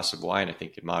drinking a glass of wine, I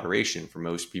think in moderation for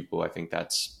most people, I think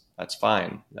that's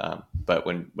fine. But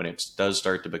when it does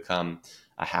start to become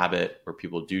a habit where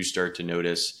people do start to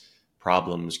notice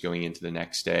problems going into the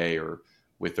next day or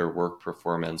with their work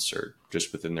performance or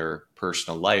just within their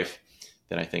personal life,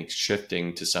 then I think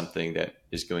shifting to something that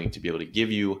is going to be able to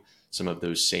give you some of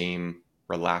those same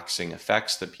relaxing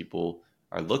effects that people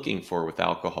are looking for with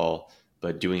alcohol,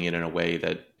 but doing it in a way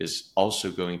that is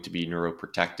also going to be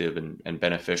neuroprotective and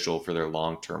beneficial for their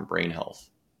long-term brain health.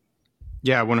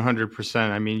 Yeah, 100%.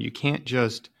 I mean, you can't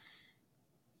just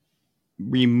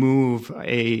remove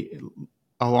a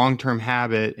long-term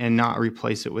habit and not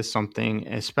replace it with something,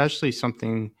 especially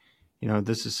something,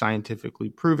 this is scientifically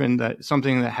proven, that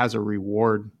something that has a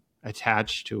reward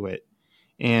attached to it.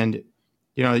 And,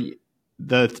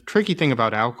 the tricky thing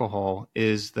about alcohol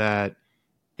is that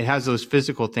it has those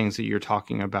physical things that you're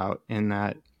talking about, and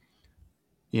that,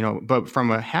 but from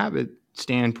a habit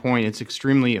standpoint, it's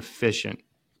extremely efficient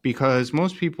because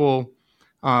most people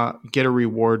get a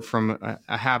reward from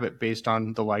a habit based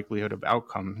on the likelihood of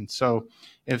outcome. And so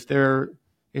if you're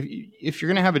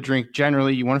going to have a drink,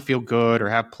 generally you want to feel good or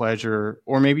have pleasure,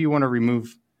 or maybe you want to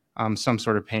remove some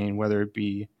sort of pain, whether it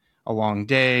be a long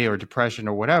day or depression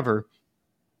or whatever.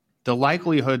 The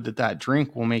likelihood that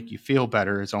drink will make you feel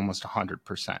better is almost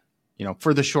 100%,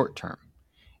 for the short term.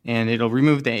 And it'll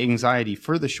remove the anxiety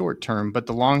for the short term, but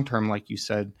the long term, like you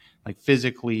said, like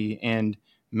physically and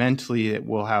mentally, it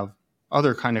will have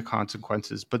other kind of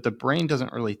consequences, but the brain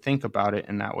doesn't really think about it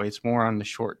in that way. It's more on the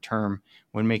short term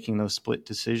when making those split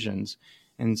decisions.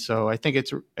 And so I think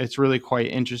it's really quite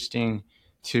interesting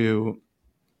to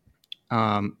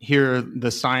hear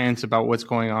the science about what's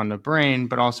going on in the brain,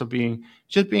 but also being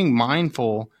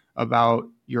mindful about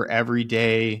your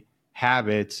everyday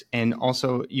habits. And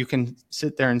also you can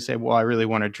sit there and say, well, I really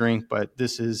want to drink, but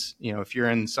this is, if you're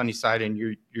in Sunnyside and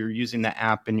you're using the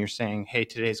app and you're saying, hey,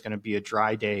 today's going to be a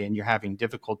dry day and you're having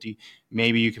difficulty,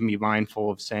 maybe you can be mindful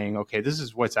of saying, okay, this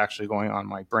is what's actually going on in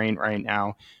my brain right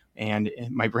now. And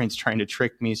my brain's trying to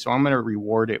trick me. So I'm going to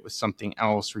reward it with something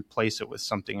else, replace it with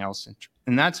something else.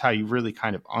 And that's how you really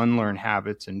kind of unlearn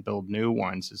habits and build new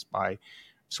ones, is by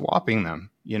swapping them,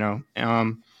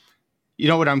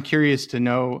 what I'm curious to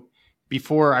know,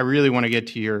 before I really want to get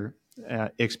to your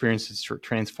experiences for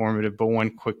transformative, but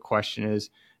one quick question is,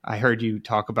 I heard you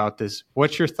talk about this.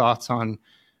 What's your thoughts on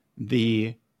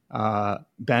the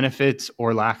benefits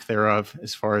or lack thereof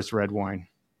as far as red wine?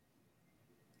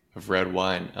 Of red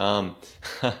wine.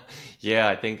 Yeah,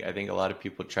 I think a lot of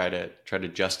people try to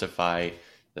justify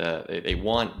they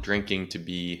want drinking to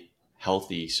be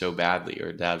healthy so badly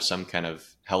or to have some kind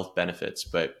of health benefits,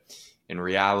 but in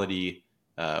reality,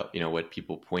 what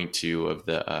people point to of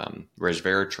the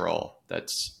resveratrol,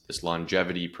 that's this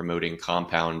longevity promoting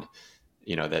compound,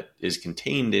 that is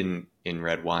contained in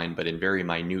red wine, but in very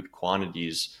minute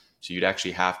quantities. So you'd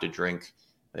actually have to drink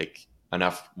like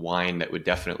enough wine that would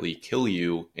definitely kill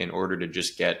you in order to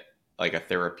just get like a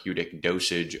therapeutic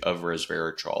dosage of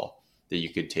resveratrol that you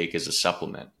could take as a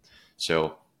supplement.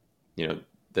 So, I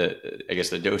guess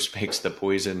the dose makes the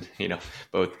poison,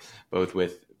 both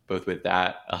with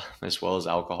that as well as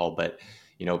alcohol. But,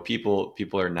 people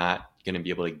are not going to be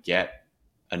able to get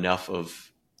enough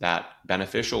of that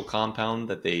beneficial compound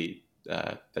that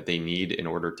they need in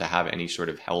order to have any sort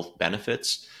of health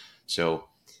benefits. So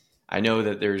I know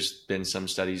that there's been some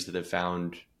studies that have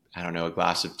found, a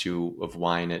glass of 2 of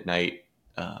wine at night,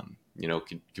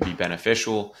 could be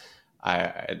beneficial.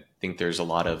 I think there's a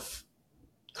lot of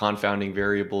confounding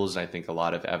variables. I think a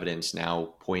lot of evidence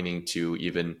now pointing to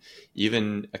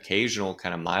even occasional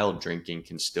kind of mild drinking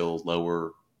can still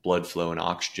lower blood flow and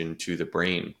oxygen to the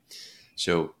brain.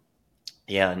 So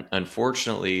yeah,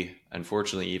 unfortunately,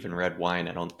 even red wine,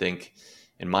 I don't think,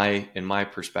 in my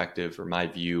perspective or my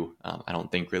view, I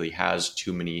don't think really has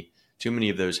too many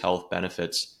of those health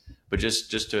benefits. But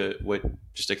just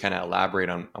to kind of elaborate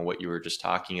on what you were just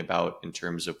talking about in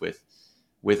terms of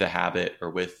with a habit or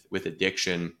with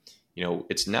addiction,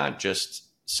 it's not just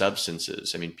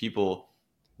substances. I mean, people,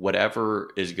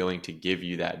 whatever is going to give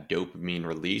you that dopamine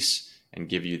release and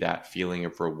give you that feeling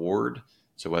of reward.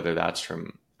 So whether that's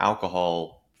from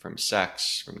alcohol, from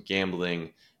sex, from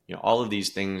gambling, all of these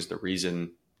things, the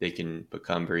reason they can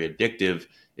become very addictive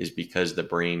is because the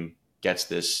brain gets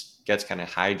kind of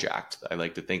hijacked. I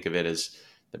like to think of it as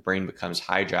the brain becomes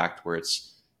hijacked, where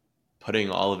it's putting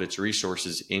all of its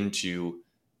resources into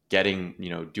getting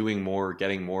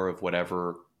more of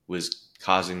whatever was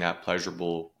causing that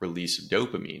pleasurable release of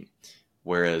dopamine.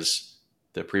 Whereas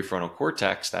the prefrontal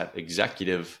cortex, that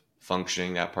executive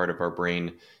functioning, that part of our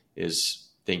brain, is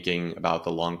thinking about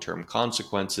the long-term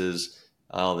consequences.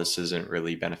 Oh, this isn't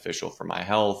really beneficial for my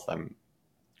health. I'm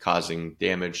causing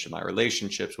damage to my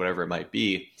relationships, whatever it might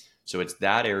be. So it's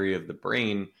that area of the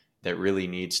brain that really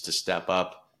needs to step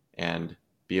up and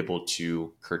be able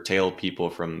to curtail people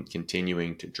from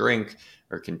continuing to drink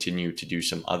or continue to do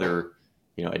some other,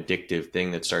 addictive thing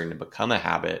that's starting to become a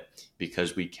habit,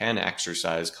 because we can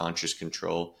exercise conscious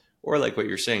control, or like what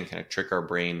you're saying, kind of trick our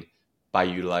brain by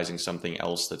utilizing something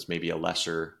else that's maybe a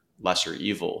lesser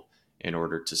evil in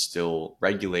order to still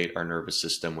regulate our nervous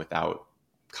system without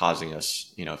causing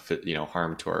us,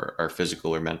 harm to our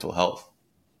physical or mental health.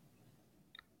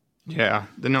 Yeah,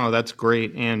 no, that's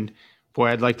great. And boy,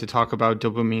 I'd like to talk about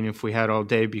dopamine if we had all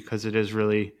day, because it is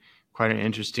really quite an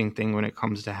interesting thing when it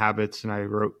comes to habits. And I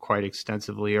wrote quite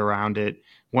extensively around it.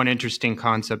 One interesting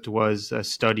concept was a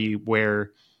study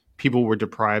where people were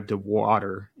deprived of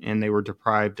water and they were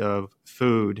deprived of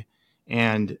food.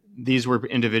 And these were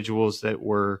individuals that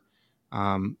were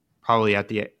probably at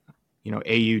the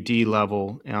AUD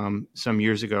level some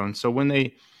years ago. And so when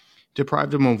they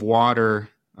deprived them of water,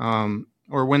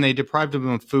 or when they deprived them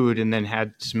of food and then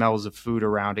had smells of food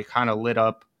around, it kind of lit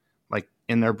up like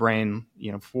in their brain,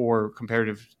 for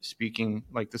comparative speaking,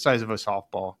 like the size of a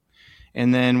softball.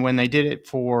 And then when they did it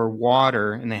for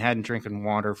water and they hadn't drinking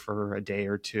water for a day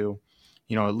or two,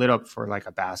 it lit up for like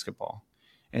a basketball.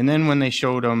 And then when they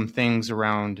showed them things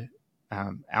around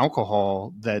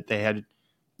alcohol that they had,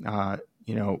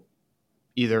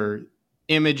 either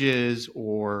images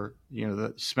or,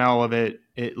 the smell of it,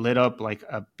 it lit up like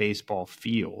a baseball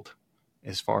field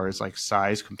as far as like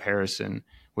size comparison,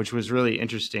 which was really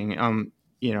interesting.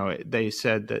 They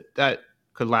said that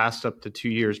could last up to 2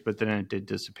 years, but then it did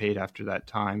dissipate after that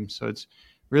time. So it's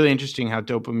really interesting how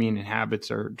dopamine and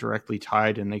habits are directly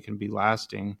tied and they can be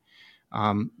lasting.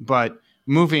 But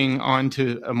moving on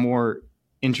to a more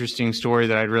interesting story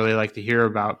that I'd really like to hear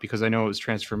about, because I know it was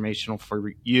transformational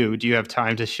for you. Do you have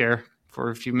time to share for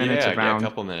a few minutes around? A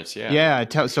couple minutes.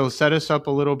 So set us up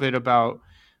a little bit about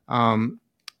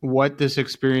what this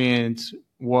experience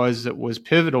was that was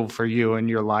pivotal for you in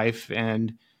your life.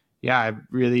 And I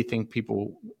really think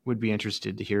people would be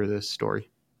interested to hear this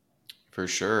story. For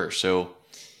sure. So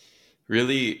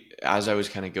really, as I was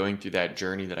kind of going through that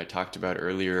journey that I talked about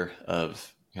earlier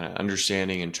of kind of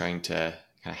understanding and trying to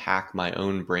kind of hack my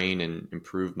own brain and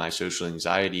improve my social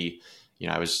anxiety,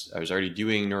 I was already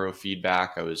doing neurofeedback.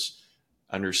 I was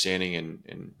understanding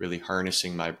and really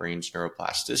harnessing my brain's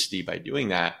neuroplasticity by doing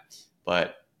that.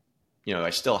 But, I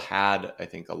still had, I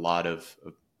think, a lot of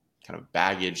kind of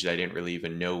baggage that I didn't really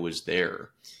even know was there.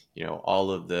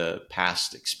 All of the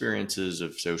past experiences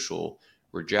of social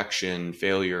rejection,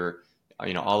 failure,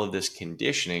 all of this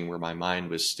conditioning where my mind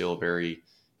was still very,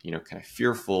 kind of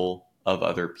fearful of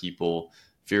other people,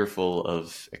 fearful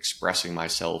of expressing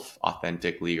myself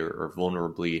authentically or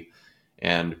vulnerably.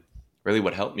 And really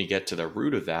what helped me get to the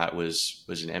root of that was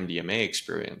an MDMA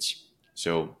experience.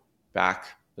 So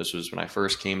this was when I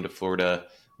first came to Florida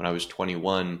when I was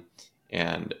 21,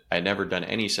 and I'd never done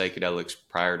any psychedelics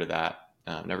prior to that.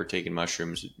 Never taken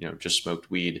mushrooms, just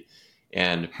smoked weed.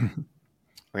 And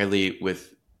really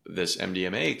with this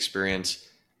MDMA experience,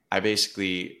 I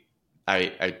basically,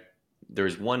 there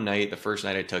was one night, the first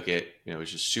night I took it, it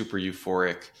was just super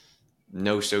euphoric,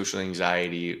 no social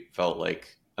anxiety, felt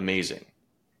like amazing.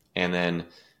 And then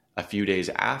a few days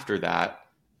after that,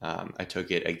 I took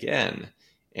it again.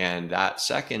 And that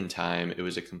second time, it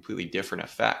was a completely different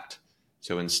effect.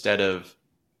 So instead of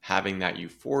having that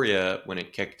euphoria when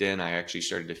it kicked in, I actually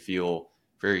started to feel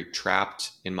very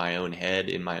trapped in my own head,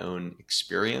 in my own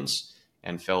experience,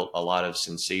 and felt a lot of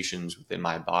sensations within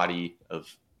my body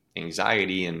of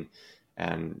anxiety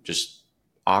and just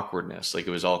awkwardness. Like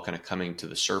it was all kind of coming to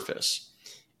the surface.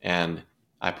 And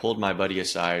I pulled my buddy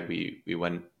aside. We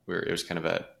went where it was kind of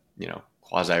a,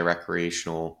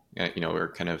 quasi-recreational, we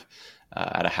were kind of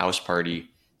at a house party,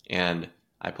 and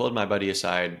I pulled my buddy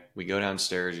aside. We go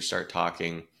downstairs, we start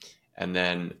talking, and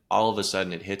then all of a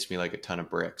sudden it hits me like a ton of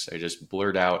bricks. I just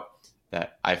blurt out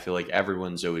that I feel like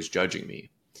everyone's always judging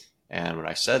me. And when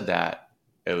I said that,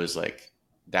 it was like,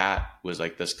 that was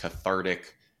like this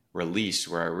cathartic release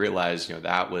where I realized,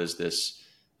 that was this,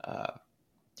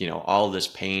 all this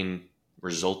pain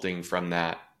resulting from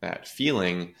that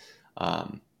feeling.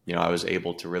 I was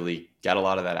able to really get a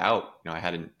lot of that out. I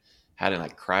hadn't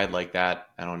like cried like that,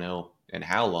 I don't know in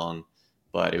how long,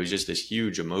 but it was just this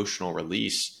huge emotional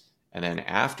release. And then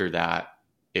after that,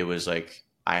 it was like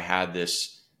I had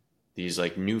these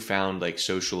like newfound like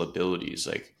social abilities.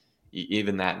 Like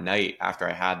even that night after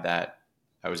I had that,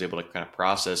 I was able to kind of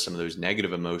process some of those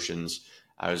negative emotions.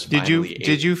 I was Did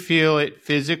you feel it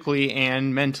physically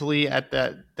and mentally at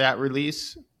that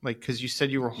release? Like, because you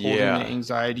said you were holding the Yeah,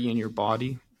 anxiety in your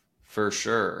body. for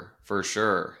sure, for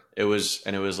sure. It was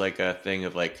like a thing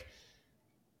of like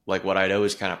what I'd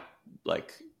always kind of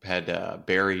like had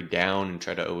buried down and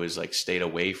tried to always like stayed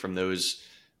away from those,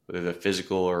 whether the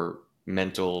physical or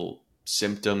mental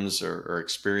symptoms or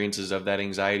experiences of that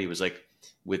anxiety. Was like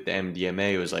with the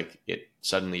MDMA, it was like it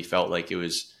suddenly felt like it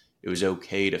was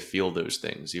okay to feel those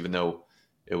things, even though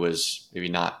it was maybe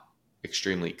not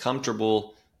extremely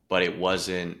comfortable, but I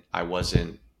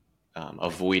wasn't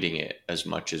avoiding it as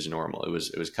much as normal. It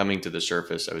was coming to the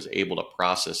surface. I was able to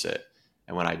process it.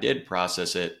 And when I did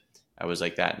process it, I was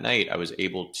like that night, I was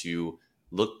able to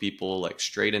look people like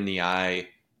straight in the eye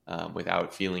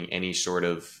without feeling any sort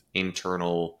of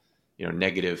internal,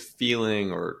 negative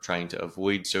feeling or trying to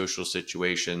avoid social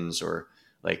situations, or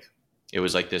like it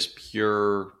was like this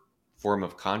pure form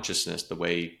of consciousness, the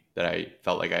way that I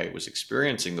felt like I was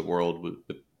experiencing the world with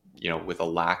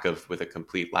a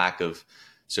complete lack of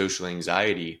social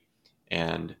anxiety,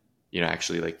 and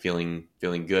actually like feeling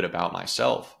good about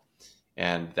myself.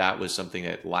 And that was something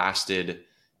that lasted,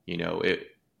 it,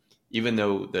 even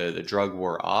though the drug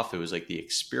wore off, it was like the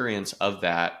experience of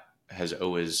that has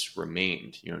always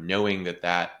remained, knowing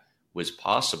that was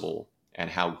possible and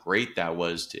how great that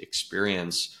was to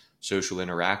experience social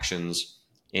interactions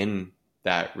in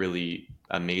that really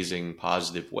amazing,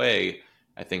 positive way,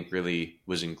 I think really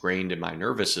was ingrained in my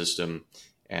nervous system.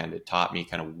 And it taught me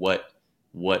kind of what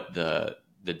the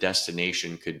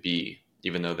destination could be,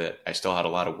 even though that I still had a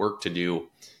lot of work to do,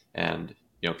 and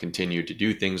continue to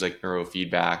do things like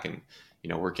neurofeedback and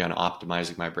working on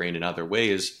optimizing my brain in other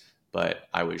ways. But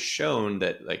I was shown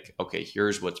that, like, okay,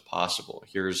 here's what's possible.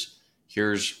 Here's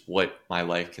what my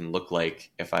life can look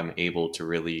like if I'm able to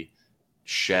really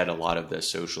shed a lot of this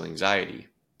social anxiety.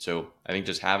 So I think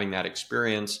just having that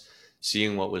experience,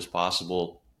 seeing what was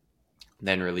possible,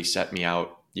 then really set me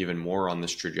out even more on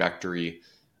this trajectory.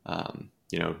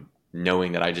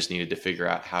 Knowing that I just needed to figure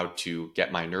out how to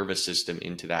get my nervous system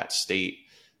into that state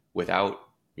without,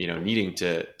 needing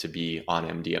to be on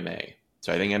MDMA.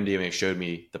 So I think MDMA showed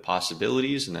me the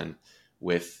possibilities, and then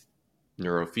with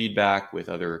neurofeedback, with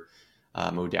other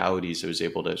modalities, I was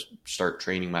able to start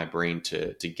training my brain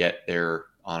to get there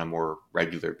on a more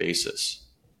regular basis.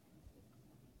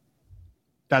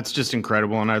 That's just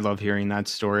incredible. And I love hearing that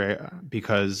story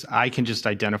because I can just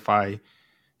identify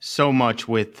so much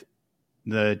with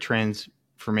the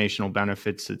transformational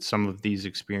benefits that some of these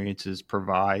experiences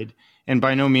provide. And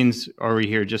by no means are we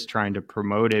here just trying to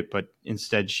promote it, but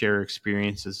instead share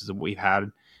experiences that we've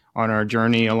had on our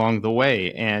journey along the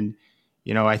way. And,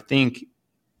 I think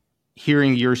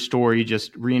hearing your story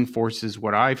just reinforces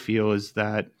what I feel is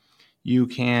that you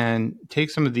can take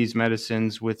some of these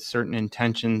medicines with certain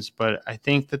intentions, but I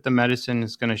think that the medicine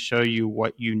is going to show you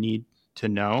what you need to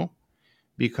know,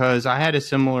 because I had a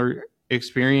similar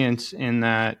experience in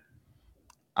that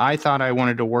I thought I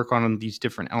wanted to work on these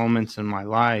different elements in my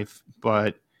life,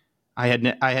 but I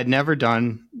had never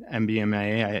done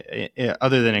MDMA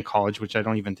other than in college, which I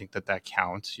don't even think that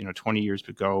counts, 20 years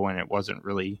ago, when it wasn't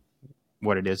really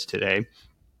what it is today.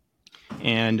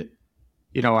 And,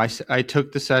 I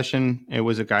took the session. It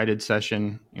was a guided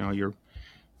session. You're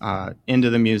into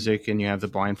the music and you have the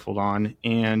blindfold on.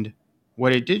 And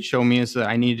what it did show me is that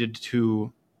I needed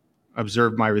to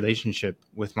observe my relationship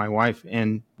with my wife.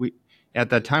 And at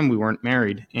that time, we weren't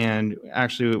married. And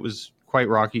actually, it was quite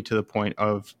rocky to the point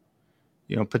of,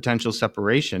 potential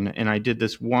separation. And I did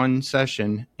this one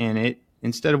session, and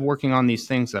instead of working on these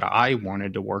things that I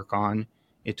wanted to work on,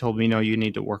 it told me, no, you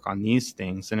need to work on these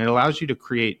things. And it allows you to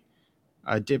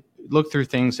look through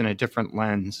things in a different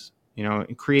lens,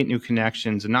 and create new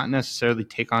connections, and not necessarily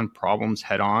take on problems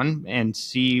head on, and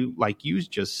see, like you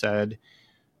just said,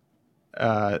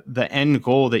 the end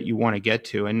goal that you want to get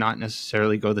to, and not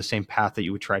necessarily go the same path that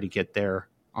you would try to get there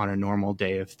on a normal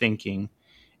day of thinking.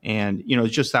 And,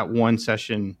 just that one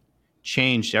session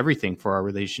changed everything for our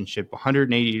relationship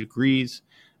 180 degrees.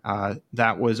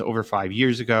 That was over 5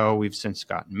 years ago. We've since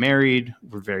gotten married.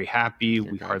 We're very happy.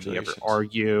 We hardly ever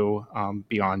argue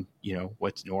beyond,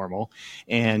 what's normal.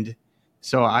 And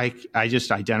So I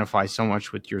just identify so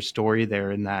much with your story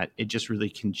there, in that it just really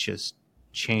can just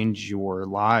change your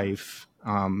life.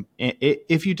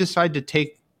 If you decide to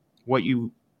take what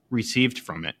you received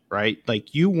from it, right?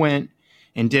 Like, you went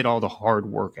and did all the hard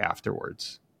work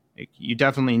afterwards. Like, you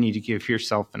definitely need to give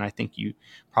yourself, and I think you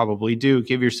probably do,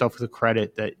 give yourself the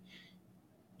credit that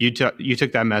you took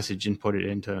that message and put it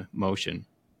into motion.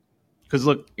 Because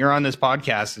look, you're on this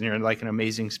podcast and you're like an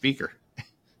amazing speaker.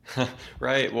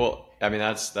 Right. Well, I mean,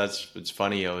 that's what's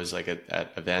funny. I was like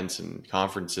at events and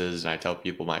conferences, and I tell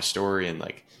people my story, and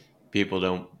like, people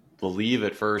don't believe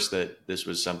at first that this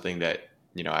was something that,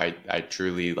 I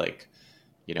truly, like,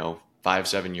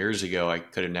 5-7 years ago, I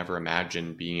could have never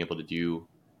imagined being able to do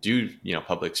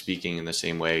public speaking in the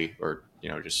same way, or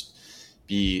just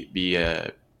be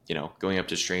going up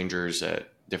to strangers at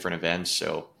different events.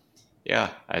 So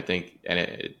yeah, I think, and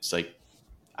it's like,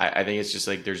 I think it's just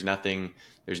like, there's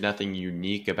nothing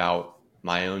unique about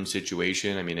my own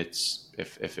situation. I mean, it's,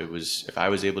 if I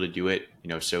was able to do it,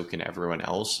 so can everyone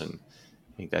else. And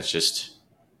I think that's just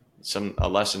a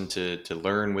lesson to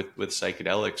learn with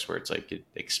psychedelics, where it's like, it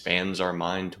expands our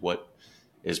mind to what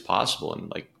is possible.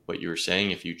 And like what you were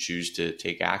saying, if you choose to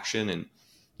take action and,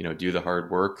 do the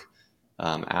hard work,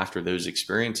 after those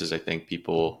experiences, I think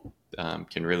people,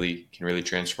 can really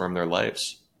transform their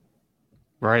lives.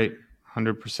 Right.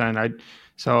 100%.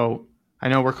 So I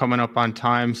know we're coming up on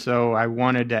time, so I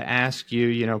wanted to ask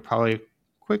you, probably a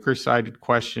quicker sided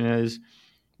question is,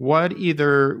 where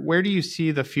do you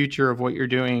see the future of what you're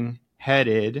doing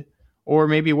headed? Or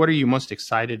maybe what are you most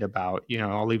excited about?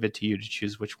 I'll leave it to you to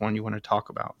choose which one you want to talk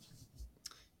about.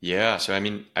 Yeah. So, I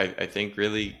mean, I think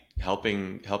really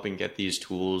helping get these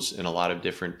tools in a lot of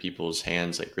different people's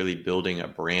hands, like really building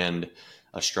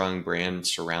a strong brand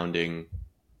surrounding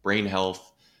brain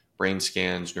health, brain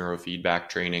scans, neurofeedback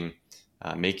training,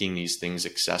 making these things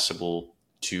accessible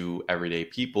to everyday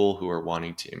people who are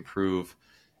wanting to improve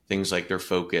things like their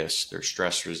focus, their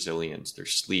stress resilience, their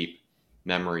sleep,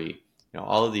 memory,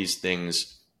 all of these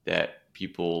things that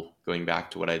people, going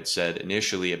back to what I'd said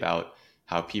initially about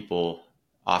how people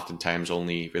oftentimes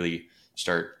only really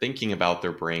start thinking about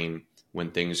their brain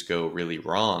when things go really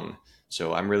wrong.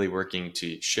 So I'm really working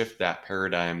to shift that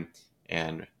paradigm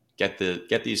and get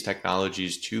these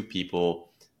technologies to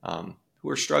people, who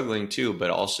are struggling too,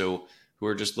 but also who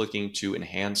are just looking to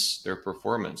enhance their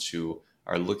performance, who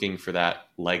are looking for that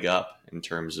leg up in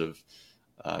terms of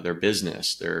their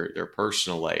business, their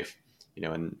personal life,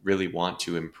 and really want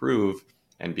to improve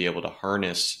and be able to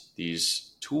harness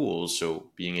these tools. So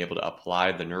being able to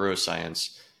apply the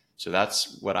neuroscience. So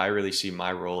that's what I really see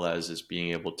my role as, is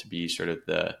being able to be sort of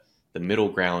the middle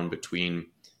ground between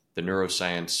the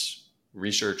neuroscience,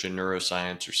 research in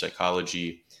neuroscience or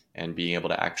psychology, and being able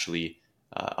to actually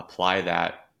apply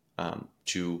that,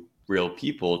 to real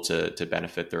people to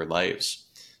benefit their lives.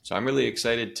 So I'm really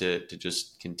excited to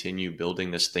just continue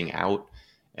building this thing out.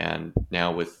 And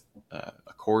now with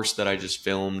a course that I just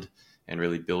filmed, and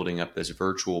really building up this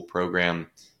virtual program,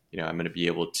 I'm going to be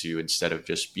able to, instead of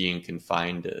just being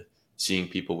confined to seeing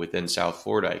people within South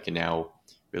Florida, I can now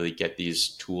really get these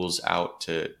tools out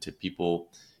to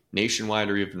people nationwide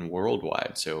or even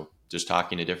worldwide. So just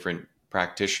talking to different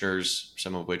practitioners,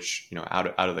 some of which,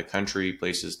 out of the country,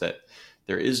 places that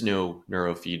there is no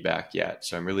neurofeedback yet.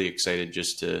 So I'm really excited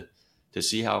just to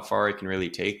see how far I can really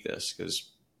take this,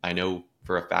 because I know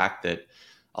for a fact that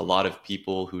a lot of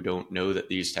people who don't know that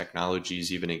these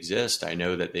technologies even exist, I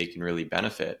know that they can really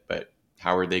benefit, but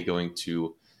how are they going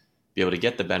to be able to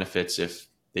get the benefits if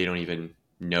they don't even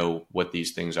know what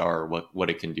these things are, or what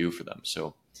it can do for them?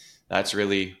 So that's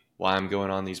really why I'm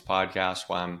going on these podcasts,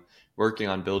 why I'm working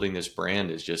on building this brand,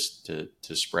 is just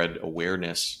to spread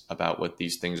awareness about what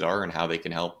these things are and how they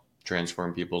can help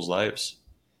transform people's lives.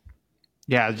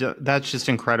 Yeah, that's just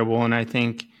incredible. And I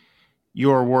think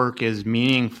your work is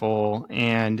meaningful.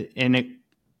 I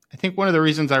think one of the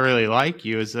reasons I really like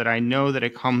you is that I know that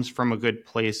it comes from a good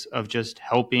place of just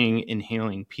helping and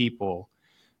healing people.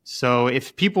 So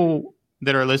if people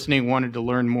that are listening wanted to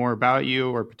learn more about you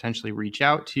or potentially reach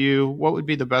out to you, what would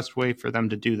be the best way for them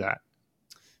to do that?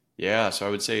 Yeah, so I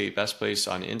would say best place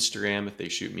on Instagram, if they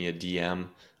shoot me a DM.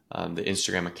 The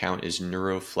Instagram account is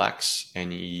Neuroflex,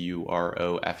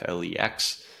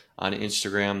 Neuroflex on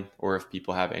Instagram. Or if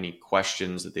people have any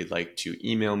questions that they'd like to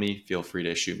email me, feel free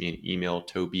to shoot me an email,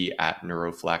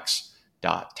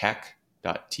 toby@neuroflex.tech.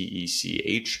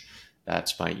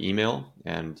 That's my email.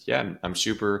 And yeah, I'm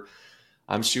super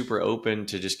open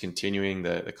to just continuing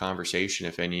the conversation.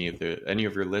 If any of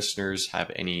your listeners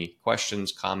have any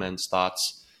questions, comments,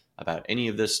 thoughts about any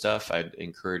of this stuff, I'd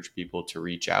encourage people to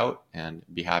reach out and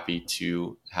be happy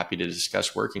to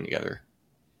discuss working together.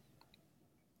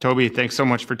 Toby, thanks so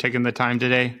much for taking the time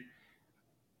today.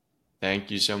 Thank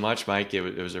you so much, Mike.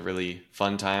 It was a really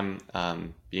fun time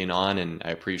being on, and I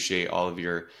appreciate all of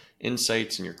your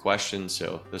insights and your questions.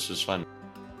 So this was fun.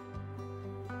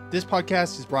 This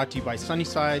podcast is brought to you by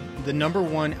Sunnyside, the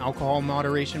 #1 alcohol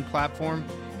moderation platform,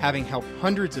 having helped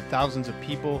hundreds of thousands of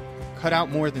people cut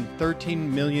out more than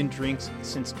 13 million drinks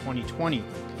since 2020.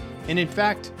 And in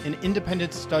fact, an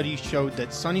independent study showed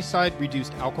that Sunnyside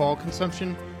reduced alcohol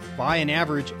consumption by an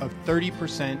average of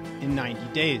 30% in 90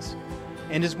 days.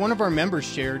 And as one of our members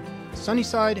shared,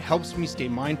 Sunnyside helps me stay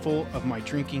mindful of my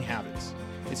drinking habits.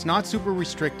 It's not super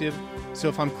restrictive, so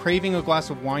if I'm craving a glass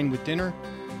of wine with dinner,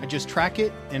 I just track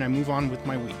it and I move on with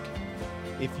my week.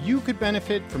 If you could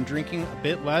benefit from drinking a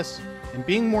bit less and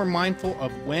being more mindful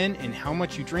of when and how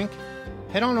much you drink,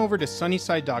 head on over to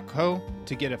sunnyside.co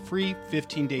to get a free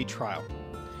 15-day trial.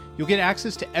 You'll get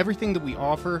access to everything that we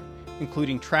offer,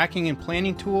 including tracking and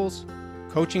planning tools,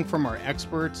 coaching from our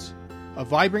experts, a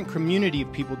vibrant community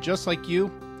of people just like you,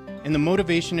 and the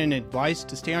motivation and advice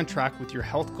to stay on track with your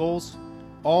health goals,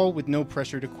 all with no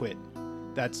pressure to quit.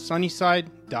 That's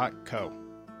sunnyside.co.